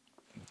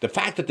the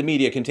fact that the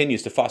media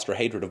continues to foster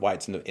hatred of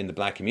whites in the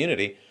black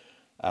community.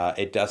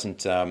 It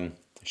doesn't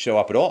show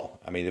up at all.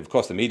 I mean, of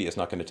course, the media is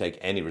not going to take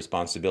any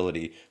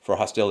responsibility for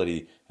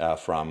hostility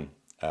from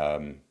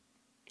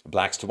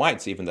blacks to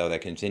whites, even though they're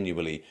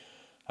continually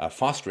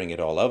fostering it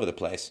all over the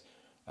place.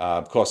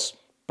 Of course,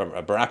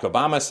 Barack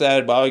Obama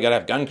said, well, you got to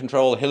have gun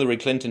control. Hillary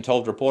Clinton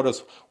told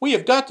reporters, we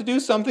have got to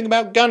do something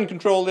about gun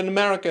control in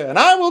America, and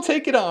I will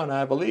take it on.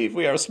 I believe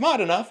we are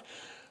smart enough,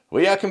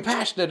 we are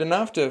compassionate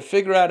enough to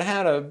figure out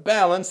how to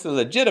balance the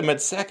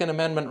legitimate Second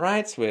Amendment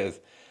rights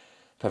with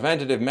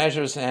preventative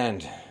measures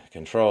and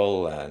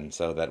control, and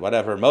so that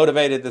whatever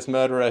motivated this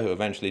murderer who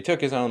eventually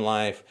took his own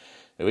life,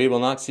 we will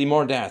not see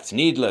more deaths,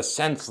 needless,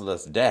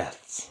 senseless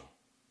deaths.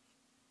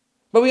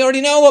 But we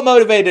already know what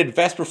motivated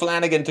Vesper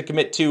Flanagan to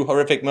commit 2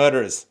 horrific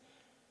murders.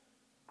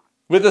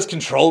 Will those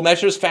control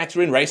measures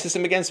factor in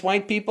racism against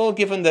white people,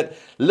 given that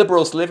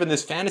liberals live in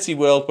this fantasy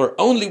world where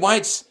only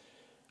whites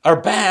are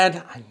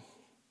bad?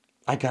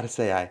 I gotta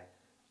say,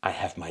 I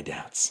have my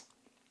doubts.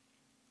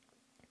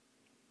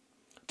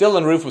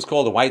 Dylann Roof was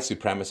called a white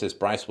supremacist.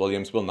 Bryce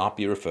Williams will not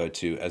be referred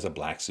to as a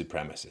black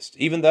supremacist,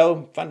 even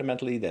though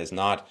fundamentally there's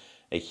not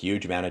a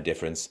huge amount of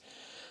difference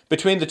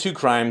between the 2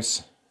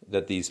 crimes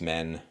that these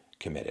men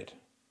committed.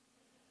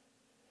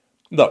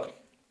 Look,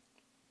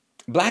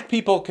 black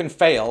people can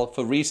fail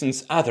for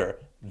reasons other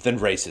than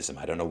racism.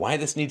 I don't know why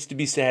this needs to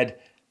be said,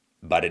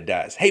 but it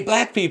does. Hey,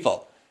 black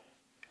people,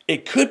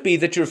 it could be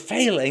that you're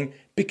failing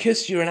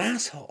because you're an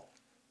asshole.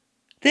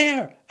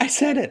 There, I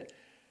said it.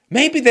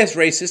 Maybe there's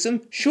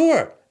racism,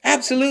 sure,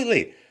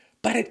 absolutely.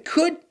 But it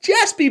could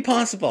just be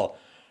possible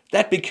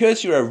that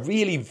because you're a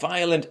really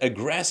violent,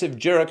 aggressive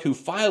jerk who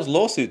files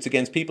lawsuits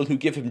against people who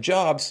give him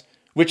jobs,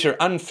 which are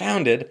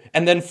unfounded,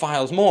 and then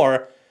files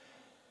more,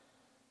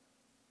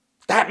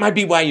 that might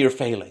be why you're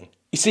failing.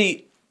 You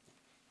see,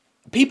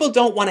 people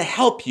don't want to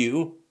help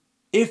you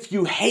if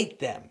you hate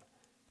them.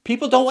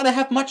 People don't want to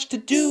have much to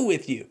do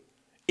with you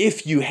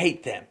if you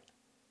hate them.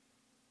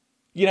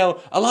 You know,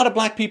 a lot of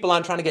black people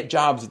aren't trying to get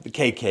jobs at the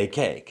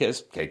KKK,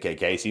 because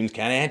KKK seems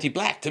kind of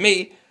anti-black to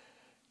me.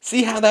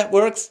 See how that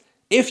works?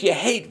 If you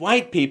hate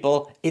white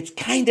people, it's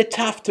kind of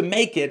tough to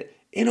make it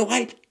in a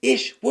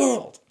white-ish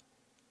world.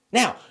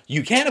 Now,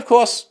 you can, of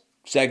course,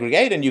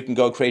 segregate, and you can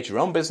go create your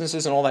own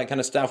businesses and all that kind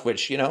of stuff,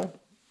 which, you know,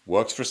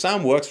 works for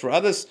some, works for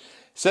others,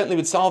 certainly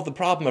would solve the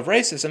problem of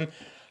racism.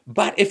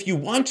 But if you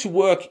want to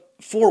work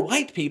for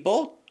white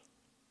people,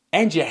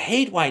 and you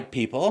hate white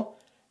people,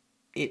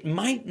 it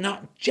might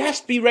not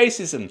just be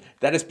racism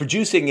that is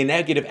producing a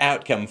negative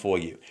outcome for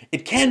you.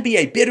 It can be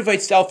a bit of a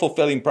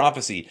self-fulfilling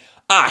prophecy.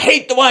 I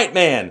hate the white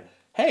man.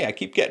 Hey, I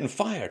keep getting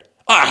fired.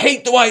 I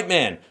hate the white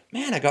man.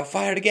 Man, I got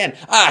fired again.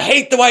 I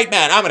hate the white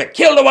man. I'm going to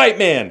kill the white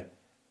man.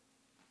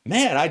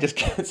 Man, I just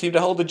can't seem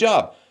to hold a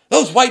job.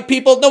 Those white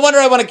people, no wonder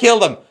I want to kill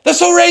them. They're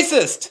so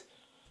racist.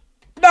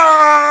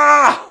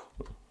 Ah!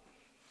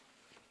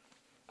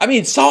 I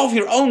mean, solve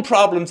your own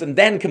problems and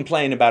then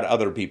complain about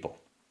other people.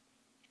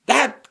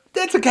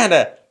 That's a kind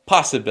of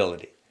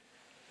possibility.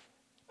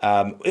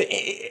 Are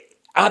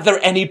there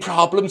any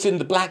problems in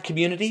the black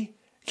community?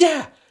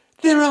 Yeah,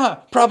 there are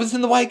problems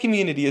in the white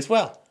community as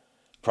well.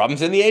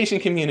 Problems in the Asian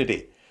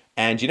community.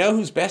 And you know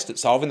who's best at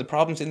solving the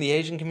problems in the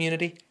Asian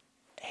community?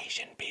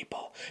 Asian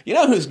people. You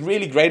know who's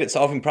really great at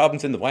solving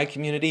problems in the white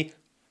community?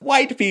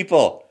 White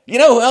people. You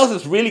know who else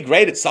is really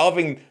great at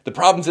solving the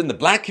problems in the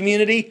black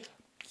community?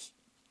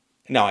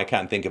 No, I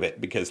can't think of it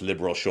because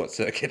liberal short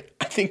circuit.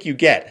 I think you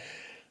get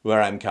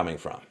where I'm coming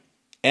from.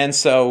 And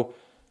so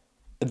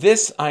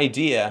this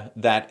idea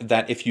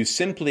that if you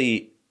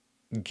simply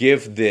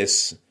give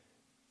this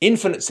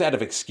infinite set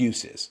of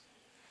excuses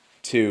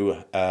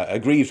to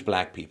aggrieved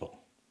black people,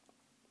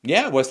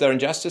 yeah, was there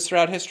injustice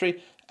throughout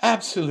history?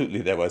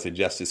 Absolutely there was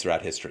injustice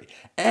throughout history.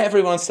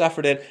 Everyone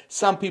suffered it.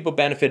 Some people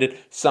benefited,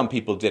 some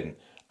people didn't.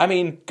 I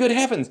mean, good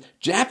heavens,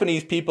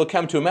 Japanese people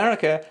come to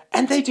America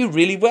and they do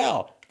really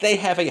well. They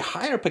have a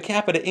higher per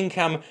capita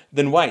income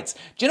than whites.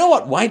 Do you know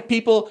what white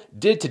people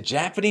did to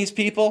Japanese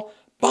people?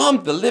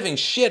 Bombed the living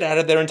shit out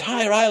of their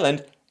entire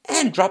island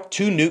and dropped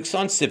 2 nukes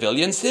on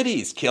civilian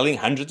cities, killing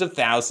hundreds of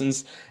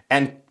thousands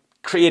and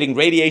creating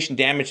radiation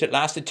damage that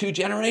lasted 2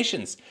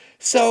 generations.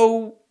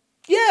 So,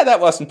 yeah, that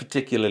wasn't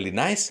particularly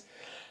nice.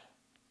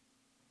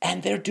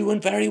 And they're doing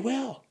very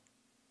well.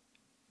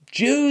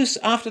 Jews,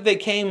 after they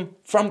came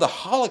from the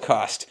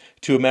Holocaust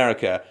to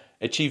America,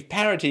 achieved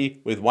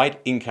parity with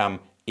white income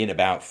in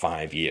about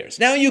 5 years.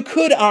 Now, you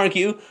could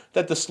argue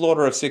that the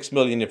slaughter of 6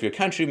 million of your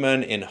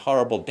countrymen in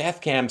horrible death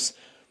camps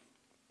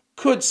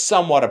could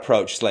somewhat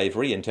approach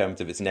slavery in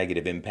terms of its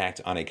negative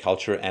impact on a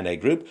culture and a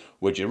group.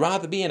 Would you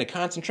rather be in a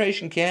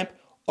concentration camp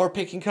or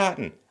picking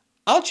cotton?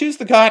 I'll choose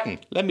the cotton.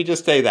 Let me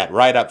just say that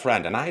right up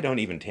front. And I don't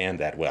even tan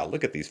that well.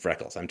 Look at these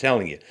freckles. I'm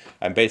telling you,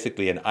 I'm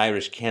basically an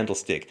Irish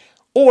candlestick.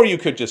 Or you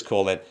could just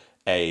call it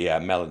a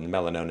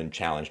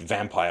melanonin-challenged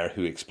vampire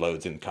who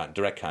explodes in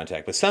direct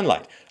contact with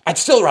sunlight. I'd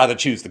still rather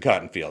choose the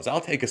cotton fields.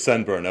 I'll take a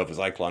sunburn over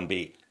Zyklon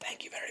B.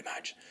 Thank you very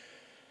much.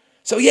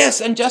 So yes,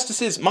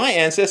 injustices. My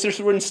ancestors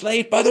were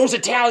enslaved by those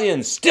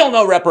Italians. Still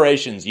no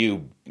reparations.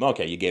 You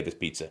gave us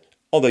pizza.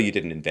 Although you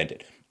didn't invent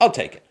it. I'll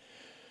take it.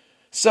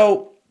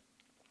 So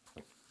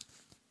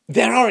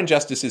there are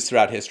injustices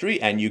throughout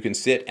history, and you can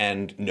sit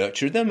and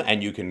nurture them,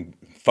 and you can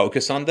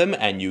focus on them,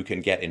 and you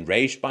can get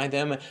enraged by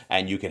them,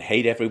 and you can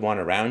hate everyone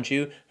around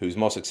you who's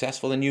more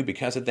successful than you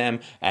because of them,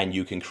 and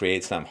you can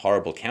create some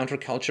horrible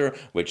counterculture,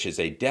 which is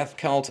a death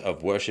cult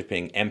of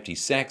worshipping empty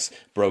sex,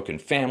 broken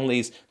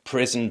families,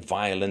 prison,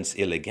 violence,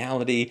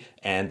 illegality,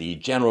 and the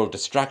general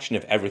destruction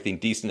of everything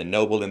decent and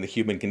noble in the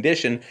human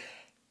condition.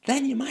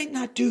 Then you might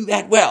not do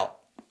that well.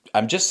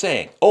 I'm just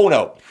saying. Oh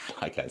no,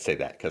 I can't say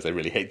that because I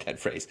really hate that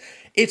phrase.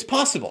 It's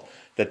possible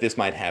that this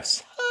might have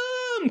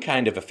some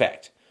kind of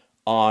effect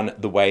on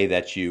the way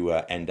that you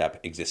end up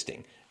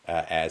existing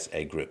as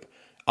a group.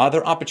 Are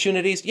there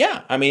opportunities?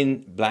 Yeah, I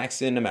mean,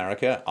 blacks in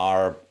America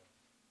are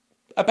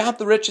about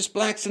the richest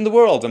blacks in the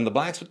world and the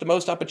blacks with the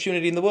most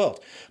opportunity in the world.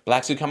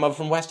 Blacks who come over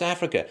from West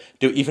Africa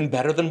do even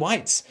better than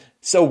whites.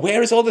 So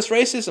where is all this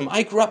racism?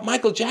 I grew up,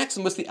 Michael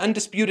Jackson was the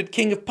undisputed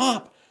king of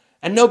pop.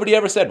 And nobody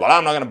ever said, well,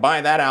 I'm not going to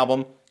buy that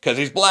album because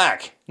he's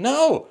black.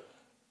 No.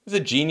 He's a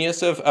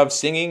genius of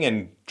singing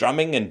and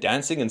drumming and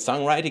dancing and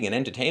songwriting and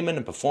entertainment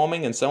and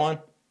performing and so on.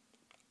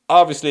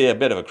 Obviously a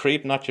bit of a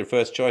creep, not your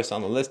first choice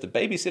on the list of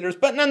babysitters,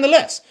 but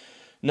nonetheless,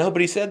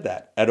 nobody said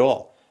that at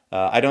all.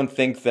 I don't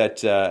think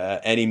that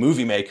any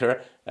movie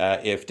maker,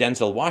 if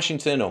Denzel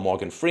Washington or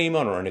Morgan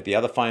Freeman or any of the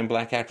other fine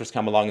black actors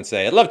come along and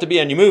say, I'd love to be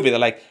in your movie, they're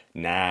like,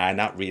 nah,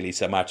 not really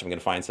so much. I'm going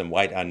to find some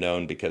white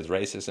unknown because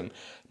racism.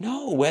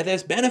 No, where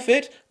there's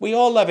benefit, we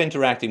all love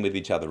interacting with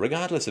each other,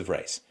 regardless of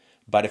race.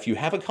 But if you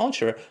have a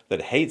culture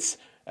that hates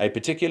a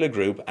particular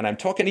group, and I'm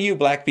talking to you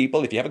black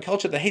people, if you have a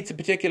culture that hates a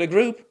particular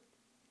group,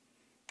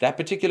 that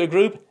particular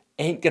group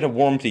ain't going to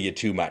warm to you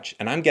too much.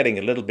 And I'm getting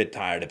a little bit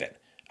tired of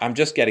it. I'm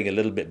just getting a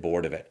little bit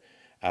bored of it.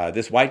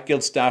 This white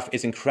guilt stuff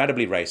is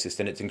incredibly racist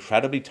and it's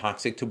incredibly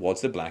toxic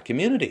towards the black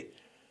community.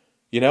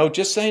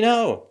 Just say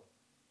no.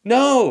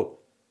 No.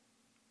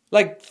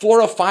 Like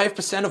 4 or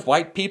 5% of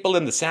white people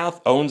in the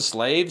South owned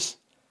slaves,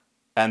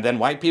 and then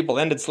white people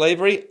ended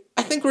slavery.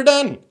 I think we're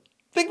done.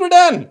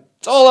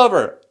 It's all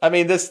over. I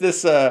mean, I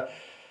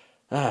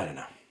don't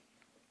know.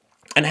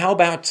 And how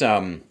about,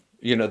 the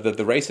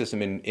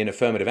racism in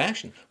affirmative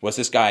action? Was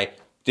this guy,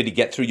 did he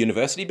get through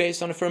university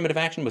based on affirmative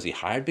action? Was he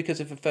hired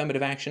because of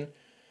affirmative action?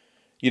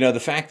 The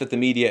fact that the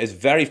media is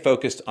very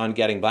focused on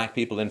getting black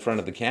people in front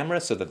of the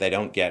camera so that they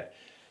don't get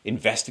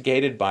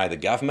investigated by the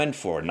government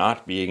for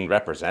not being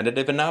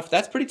representative enough,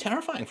 that's pretty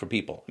terrifying for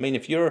people. I mean,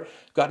 if you've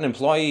got an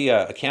employee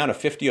account of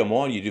 50 or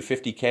more, you do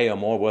 50K or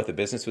more worth of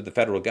business with the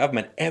federal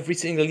government, every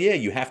single year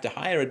you have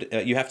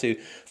to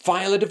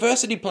file a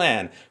diversity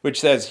plan,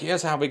 which says,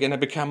 here's how we're going to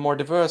become more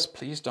diverse.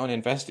 Please don't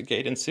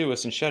investigate and sue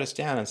us and shut us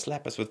down and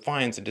slap us with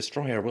fines and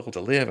destroy our will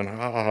to live.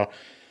 And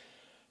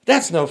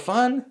that's no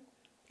fun.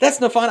 That's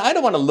no fun. I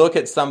don't want to look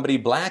at somebody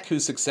black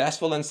who's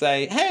successful and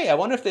say, hey, I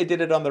wonder if they did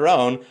it on their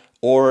own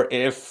or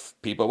if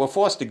people were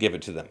forced to give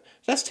it to them.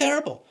 That's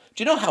terrible.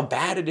 Do you know how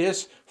bad it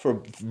is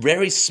for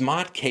very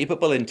smart,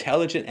 capable,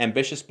 intelligent,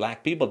 ambitious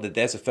black people that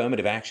there's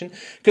affirmative action?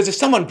 Because if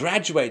someone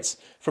graduates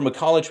from a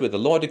college with a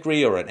law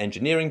degree or an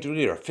engineering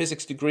degree or a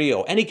physics degree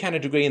or any kind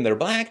of degree and they're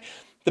black,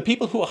 the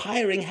people who are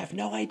hiring have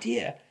no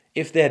idea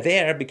if they're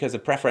there because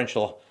of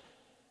preferential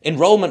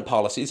enrollment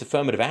policies,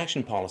 affirmative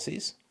action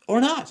policies,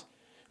 or not.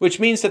 Which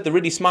means that the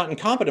really smart and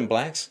competent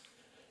blacks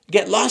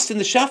get lost in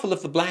the shuffle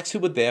of the blacks who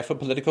were there for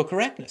political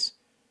correctness.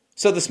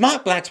 So the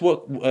smart blacks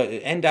will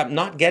end up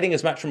not getting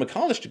as much from a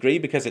college degree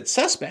because it's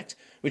suspect,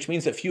 which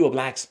means that fewer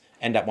blacks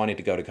end up wanting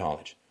to go to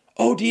college.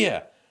 Oh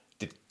dear,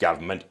 did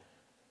government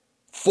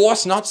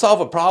force not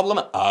solve a problem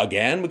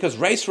again? Because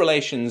race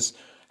relations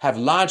have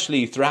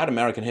largely, throughout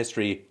American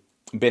history,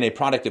 been a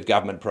product of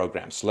government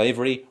programs.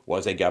 Slavery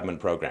was a government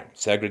program.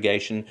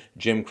 Segregation,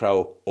 Jim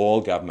Crow,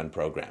 all government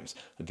programs.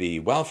 The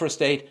welfare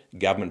state,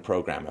 government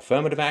program.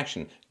 Affirmative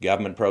action,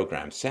 government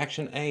program.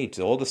 Section 8,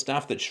 all the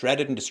stuff that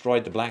shredded and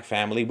destroyed the black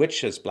family,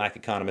 which, as black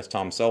economist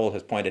Tom Sowell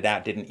has pointed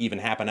out, didn't even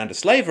happen under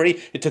slavery.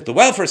 It took the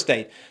welfare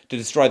state to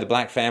destroy the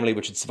black family,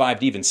 which had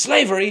survived even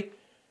slavery.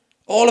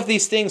 All of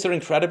these things are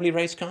incredibly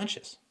race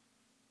conscious.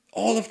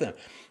 All of them.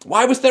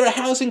 Why was there a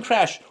housing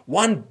crash?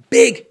 One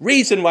big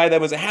reason why there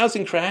was a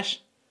housing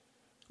crash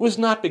was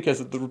not because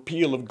of the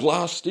repeal of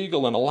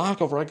Glass-Steagall and a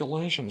lack of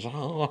regulations.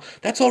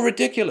 That's all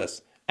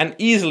ridiculous and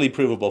easily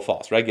provable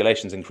false.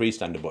 Regulations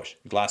increased under Bush.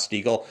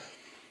 Glass-Steagall,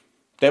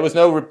 there was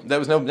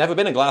never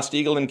been a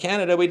Glass-Steagall in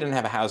Canada. We didn't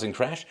have a housing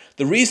crash.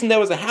 The reason there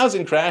was a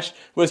housing crash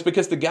was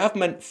because the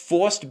government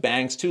forced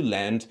banks to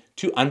lend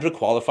to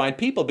underqualified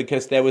people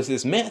because there was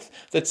this myth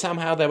that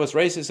somehow there was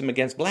racism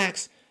against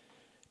blacks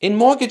in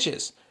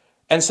mortgages.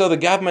 And so the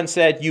government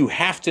said, you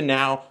have to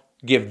now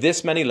give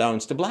this many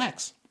loans to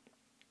blacks.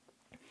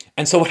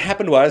 And so what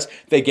happened was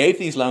they gave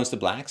these loans to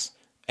blacks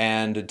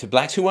and to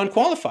blacks who weren't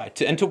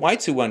qualified, and to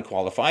whites who weren't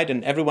qualified,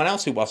 and everyone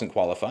else who wasn't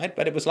qualified,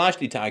 but it was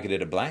largely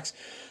targeted at blacks.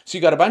 So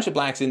you got a bunch of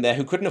blacks in there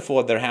who couldn't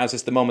afford their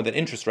houses the moment that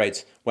interest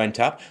rates went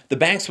up. The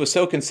banks were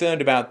so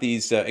concerned about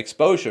these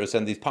exposures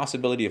and the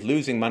possibility of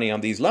losing money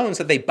on these loans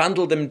that they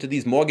bundled them into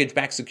these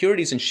mortgage-backed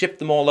securities and shipped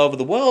them all over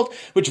the world,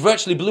 which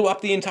virtually blew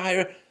up the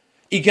entire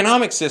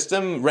economic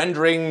system,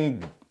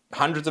 rendering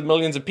hundreds of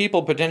millions of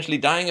people potentially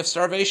dying of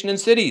starvation in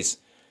cities.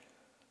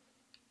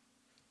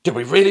 Do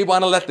we really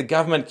want to let the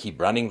government keep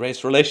running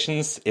race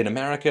relations in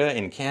America,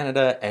 in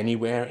Canada,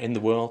 anywhere in the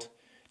world?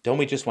 Don't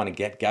we just want to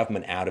get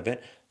government out of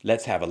it?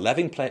 Let's have a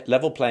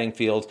level playing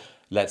field.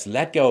 Let's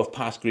let go of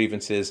past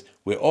grievances.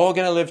 We're all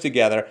going to live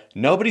together.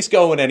 Nobody's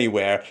going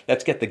anywhere.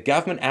 Let's get the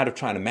government out of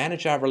trying to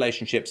manage our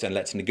relationships and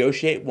let's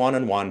negotiate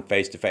one-on-one,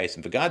 face-to-face.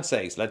 And for God's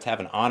sakes, let's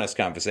have an honest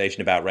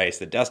conversation about race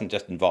that doesn't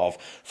just involve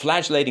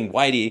flagellating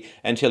Whitey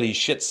until he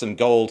shits some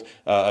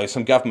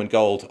government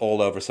gold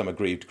all over some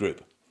aggrieved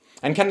group.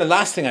 And kind of the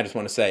last thing I just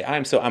want to say, I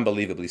am so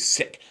unbelievably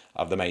sick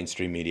of the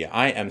mainstream media.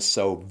 I am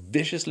so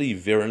viciously,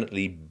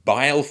 virulently,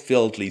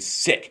 bile-filledly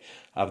sick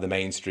of the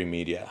mainstream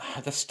media.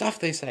 The stuff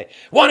they say.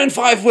 1 in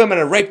 5 women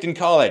are raped in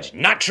college.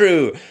 Not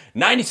true.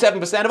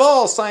 97% of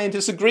all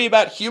scientists agree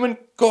about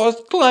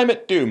human-caused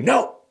climate doom.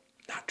 No,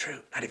 not true.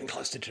 Not even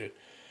close to true.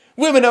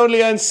 Women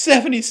only earn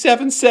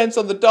 77 cents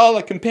on the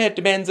dollar compared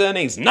to men's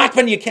earnings. Not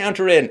when you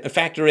factor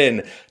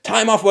in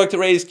time off work to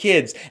raise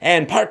kids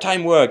and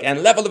part-time work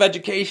and level of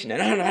education.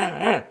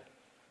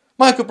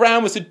 Michael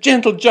Brown was a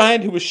gentle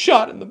giant who was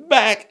shot in the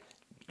back.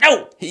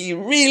 No, he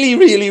really,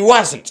 really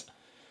wasn't.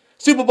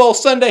 Super Bowl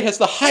Sunday has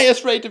the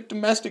highest rate of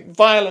domestic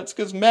violence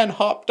because men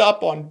hopped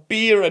up on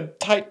beer and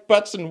tight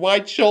butts and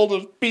wide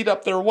shoulders beat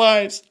up their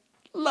wives.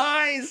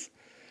 Lies.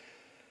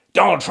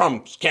 Donald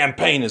Trump's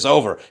campaign is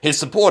over. His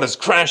support is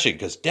crashing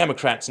because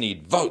Democrats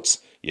need votes,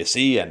 you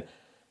see, and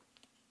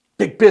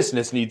big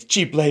business needs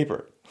cheap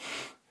labor.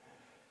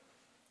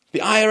 The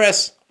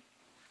IRS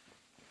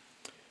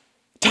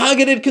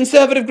targeted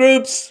conservative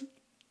groups.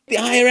 The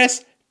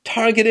IRS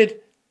targeted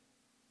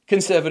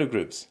conservative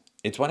groups.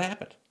 It's what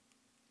happened.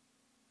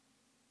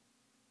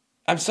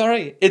 I'm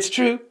sorry, it's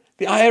true.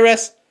 The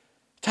IRS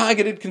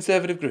targeted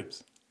conservative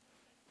groups.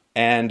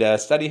 And a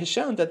study has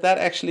shown that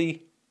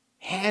actually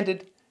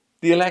handed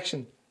the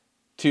election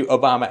to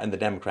Obama and the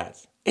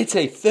Democrats. It's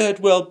a third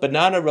world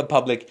banana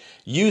republic.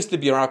 Use the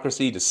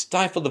bureaucracy to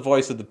stifle the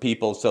voice of the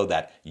people so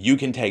that you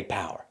can take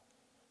power.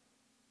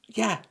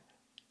 Yeah.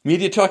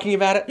 Media talking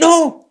about it?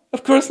 No,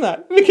 of course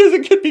not, because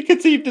it could be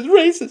conceived as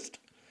racist.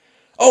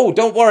 Oh,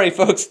 don't worry,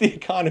 folks. The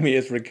economy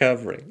is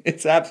recovering.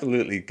 It's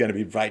absolutely going to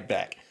be right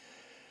back.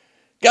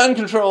 Gun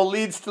control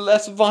leads to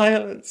less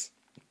violence.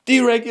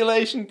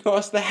 Deregulation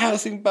caused the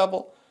housing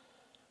bubble.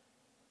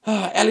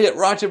 Elliot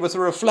Rodger was a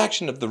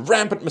reflection of the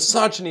rampant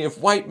misogyny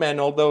of white men,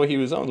 although he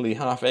was only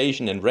half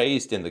Asian and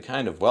raised in the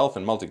kind of wealth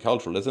and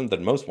multiculturalism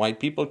that most white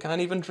people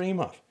can't even dream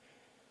of.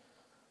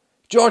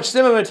 George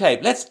Zimmerman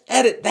tape. Let's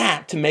edit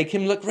that to make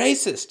him look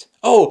racist.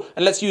 Oh,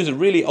 and let's use a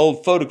really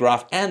old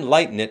photograph and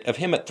lighten it of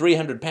him at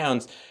 300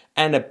 pounds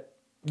and a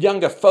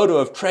younger photo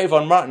of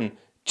Trayvon Martin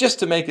just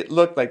to make it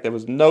look like there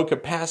was no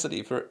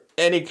capacity for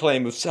any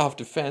claim of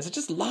self-defense. It's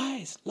just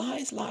lies,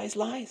 lies, lies,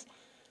 lies.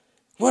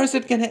 Where's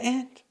it going to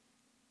end?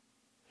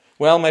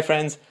 Well, my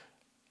friends,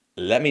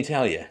 let me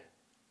tell you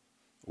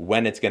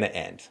when it's going to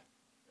end.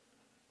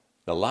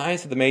 The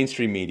lies of the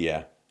mainstream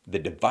media, the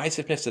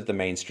divisiveness of the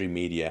mainstream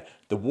media,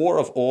 the war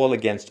of all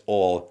against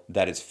all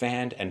that is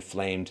fanned and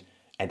flamed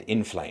and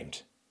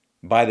inflamed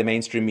by the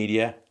mainstream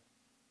media,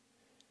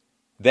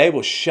 they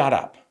will shut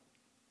up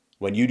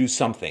when you do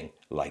something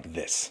like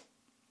this.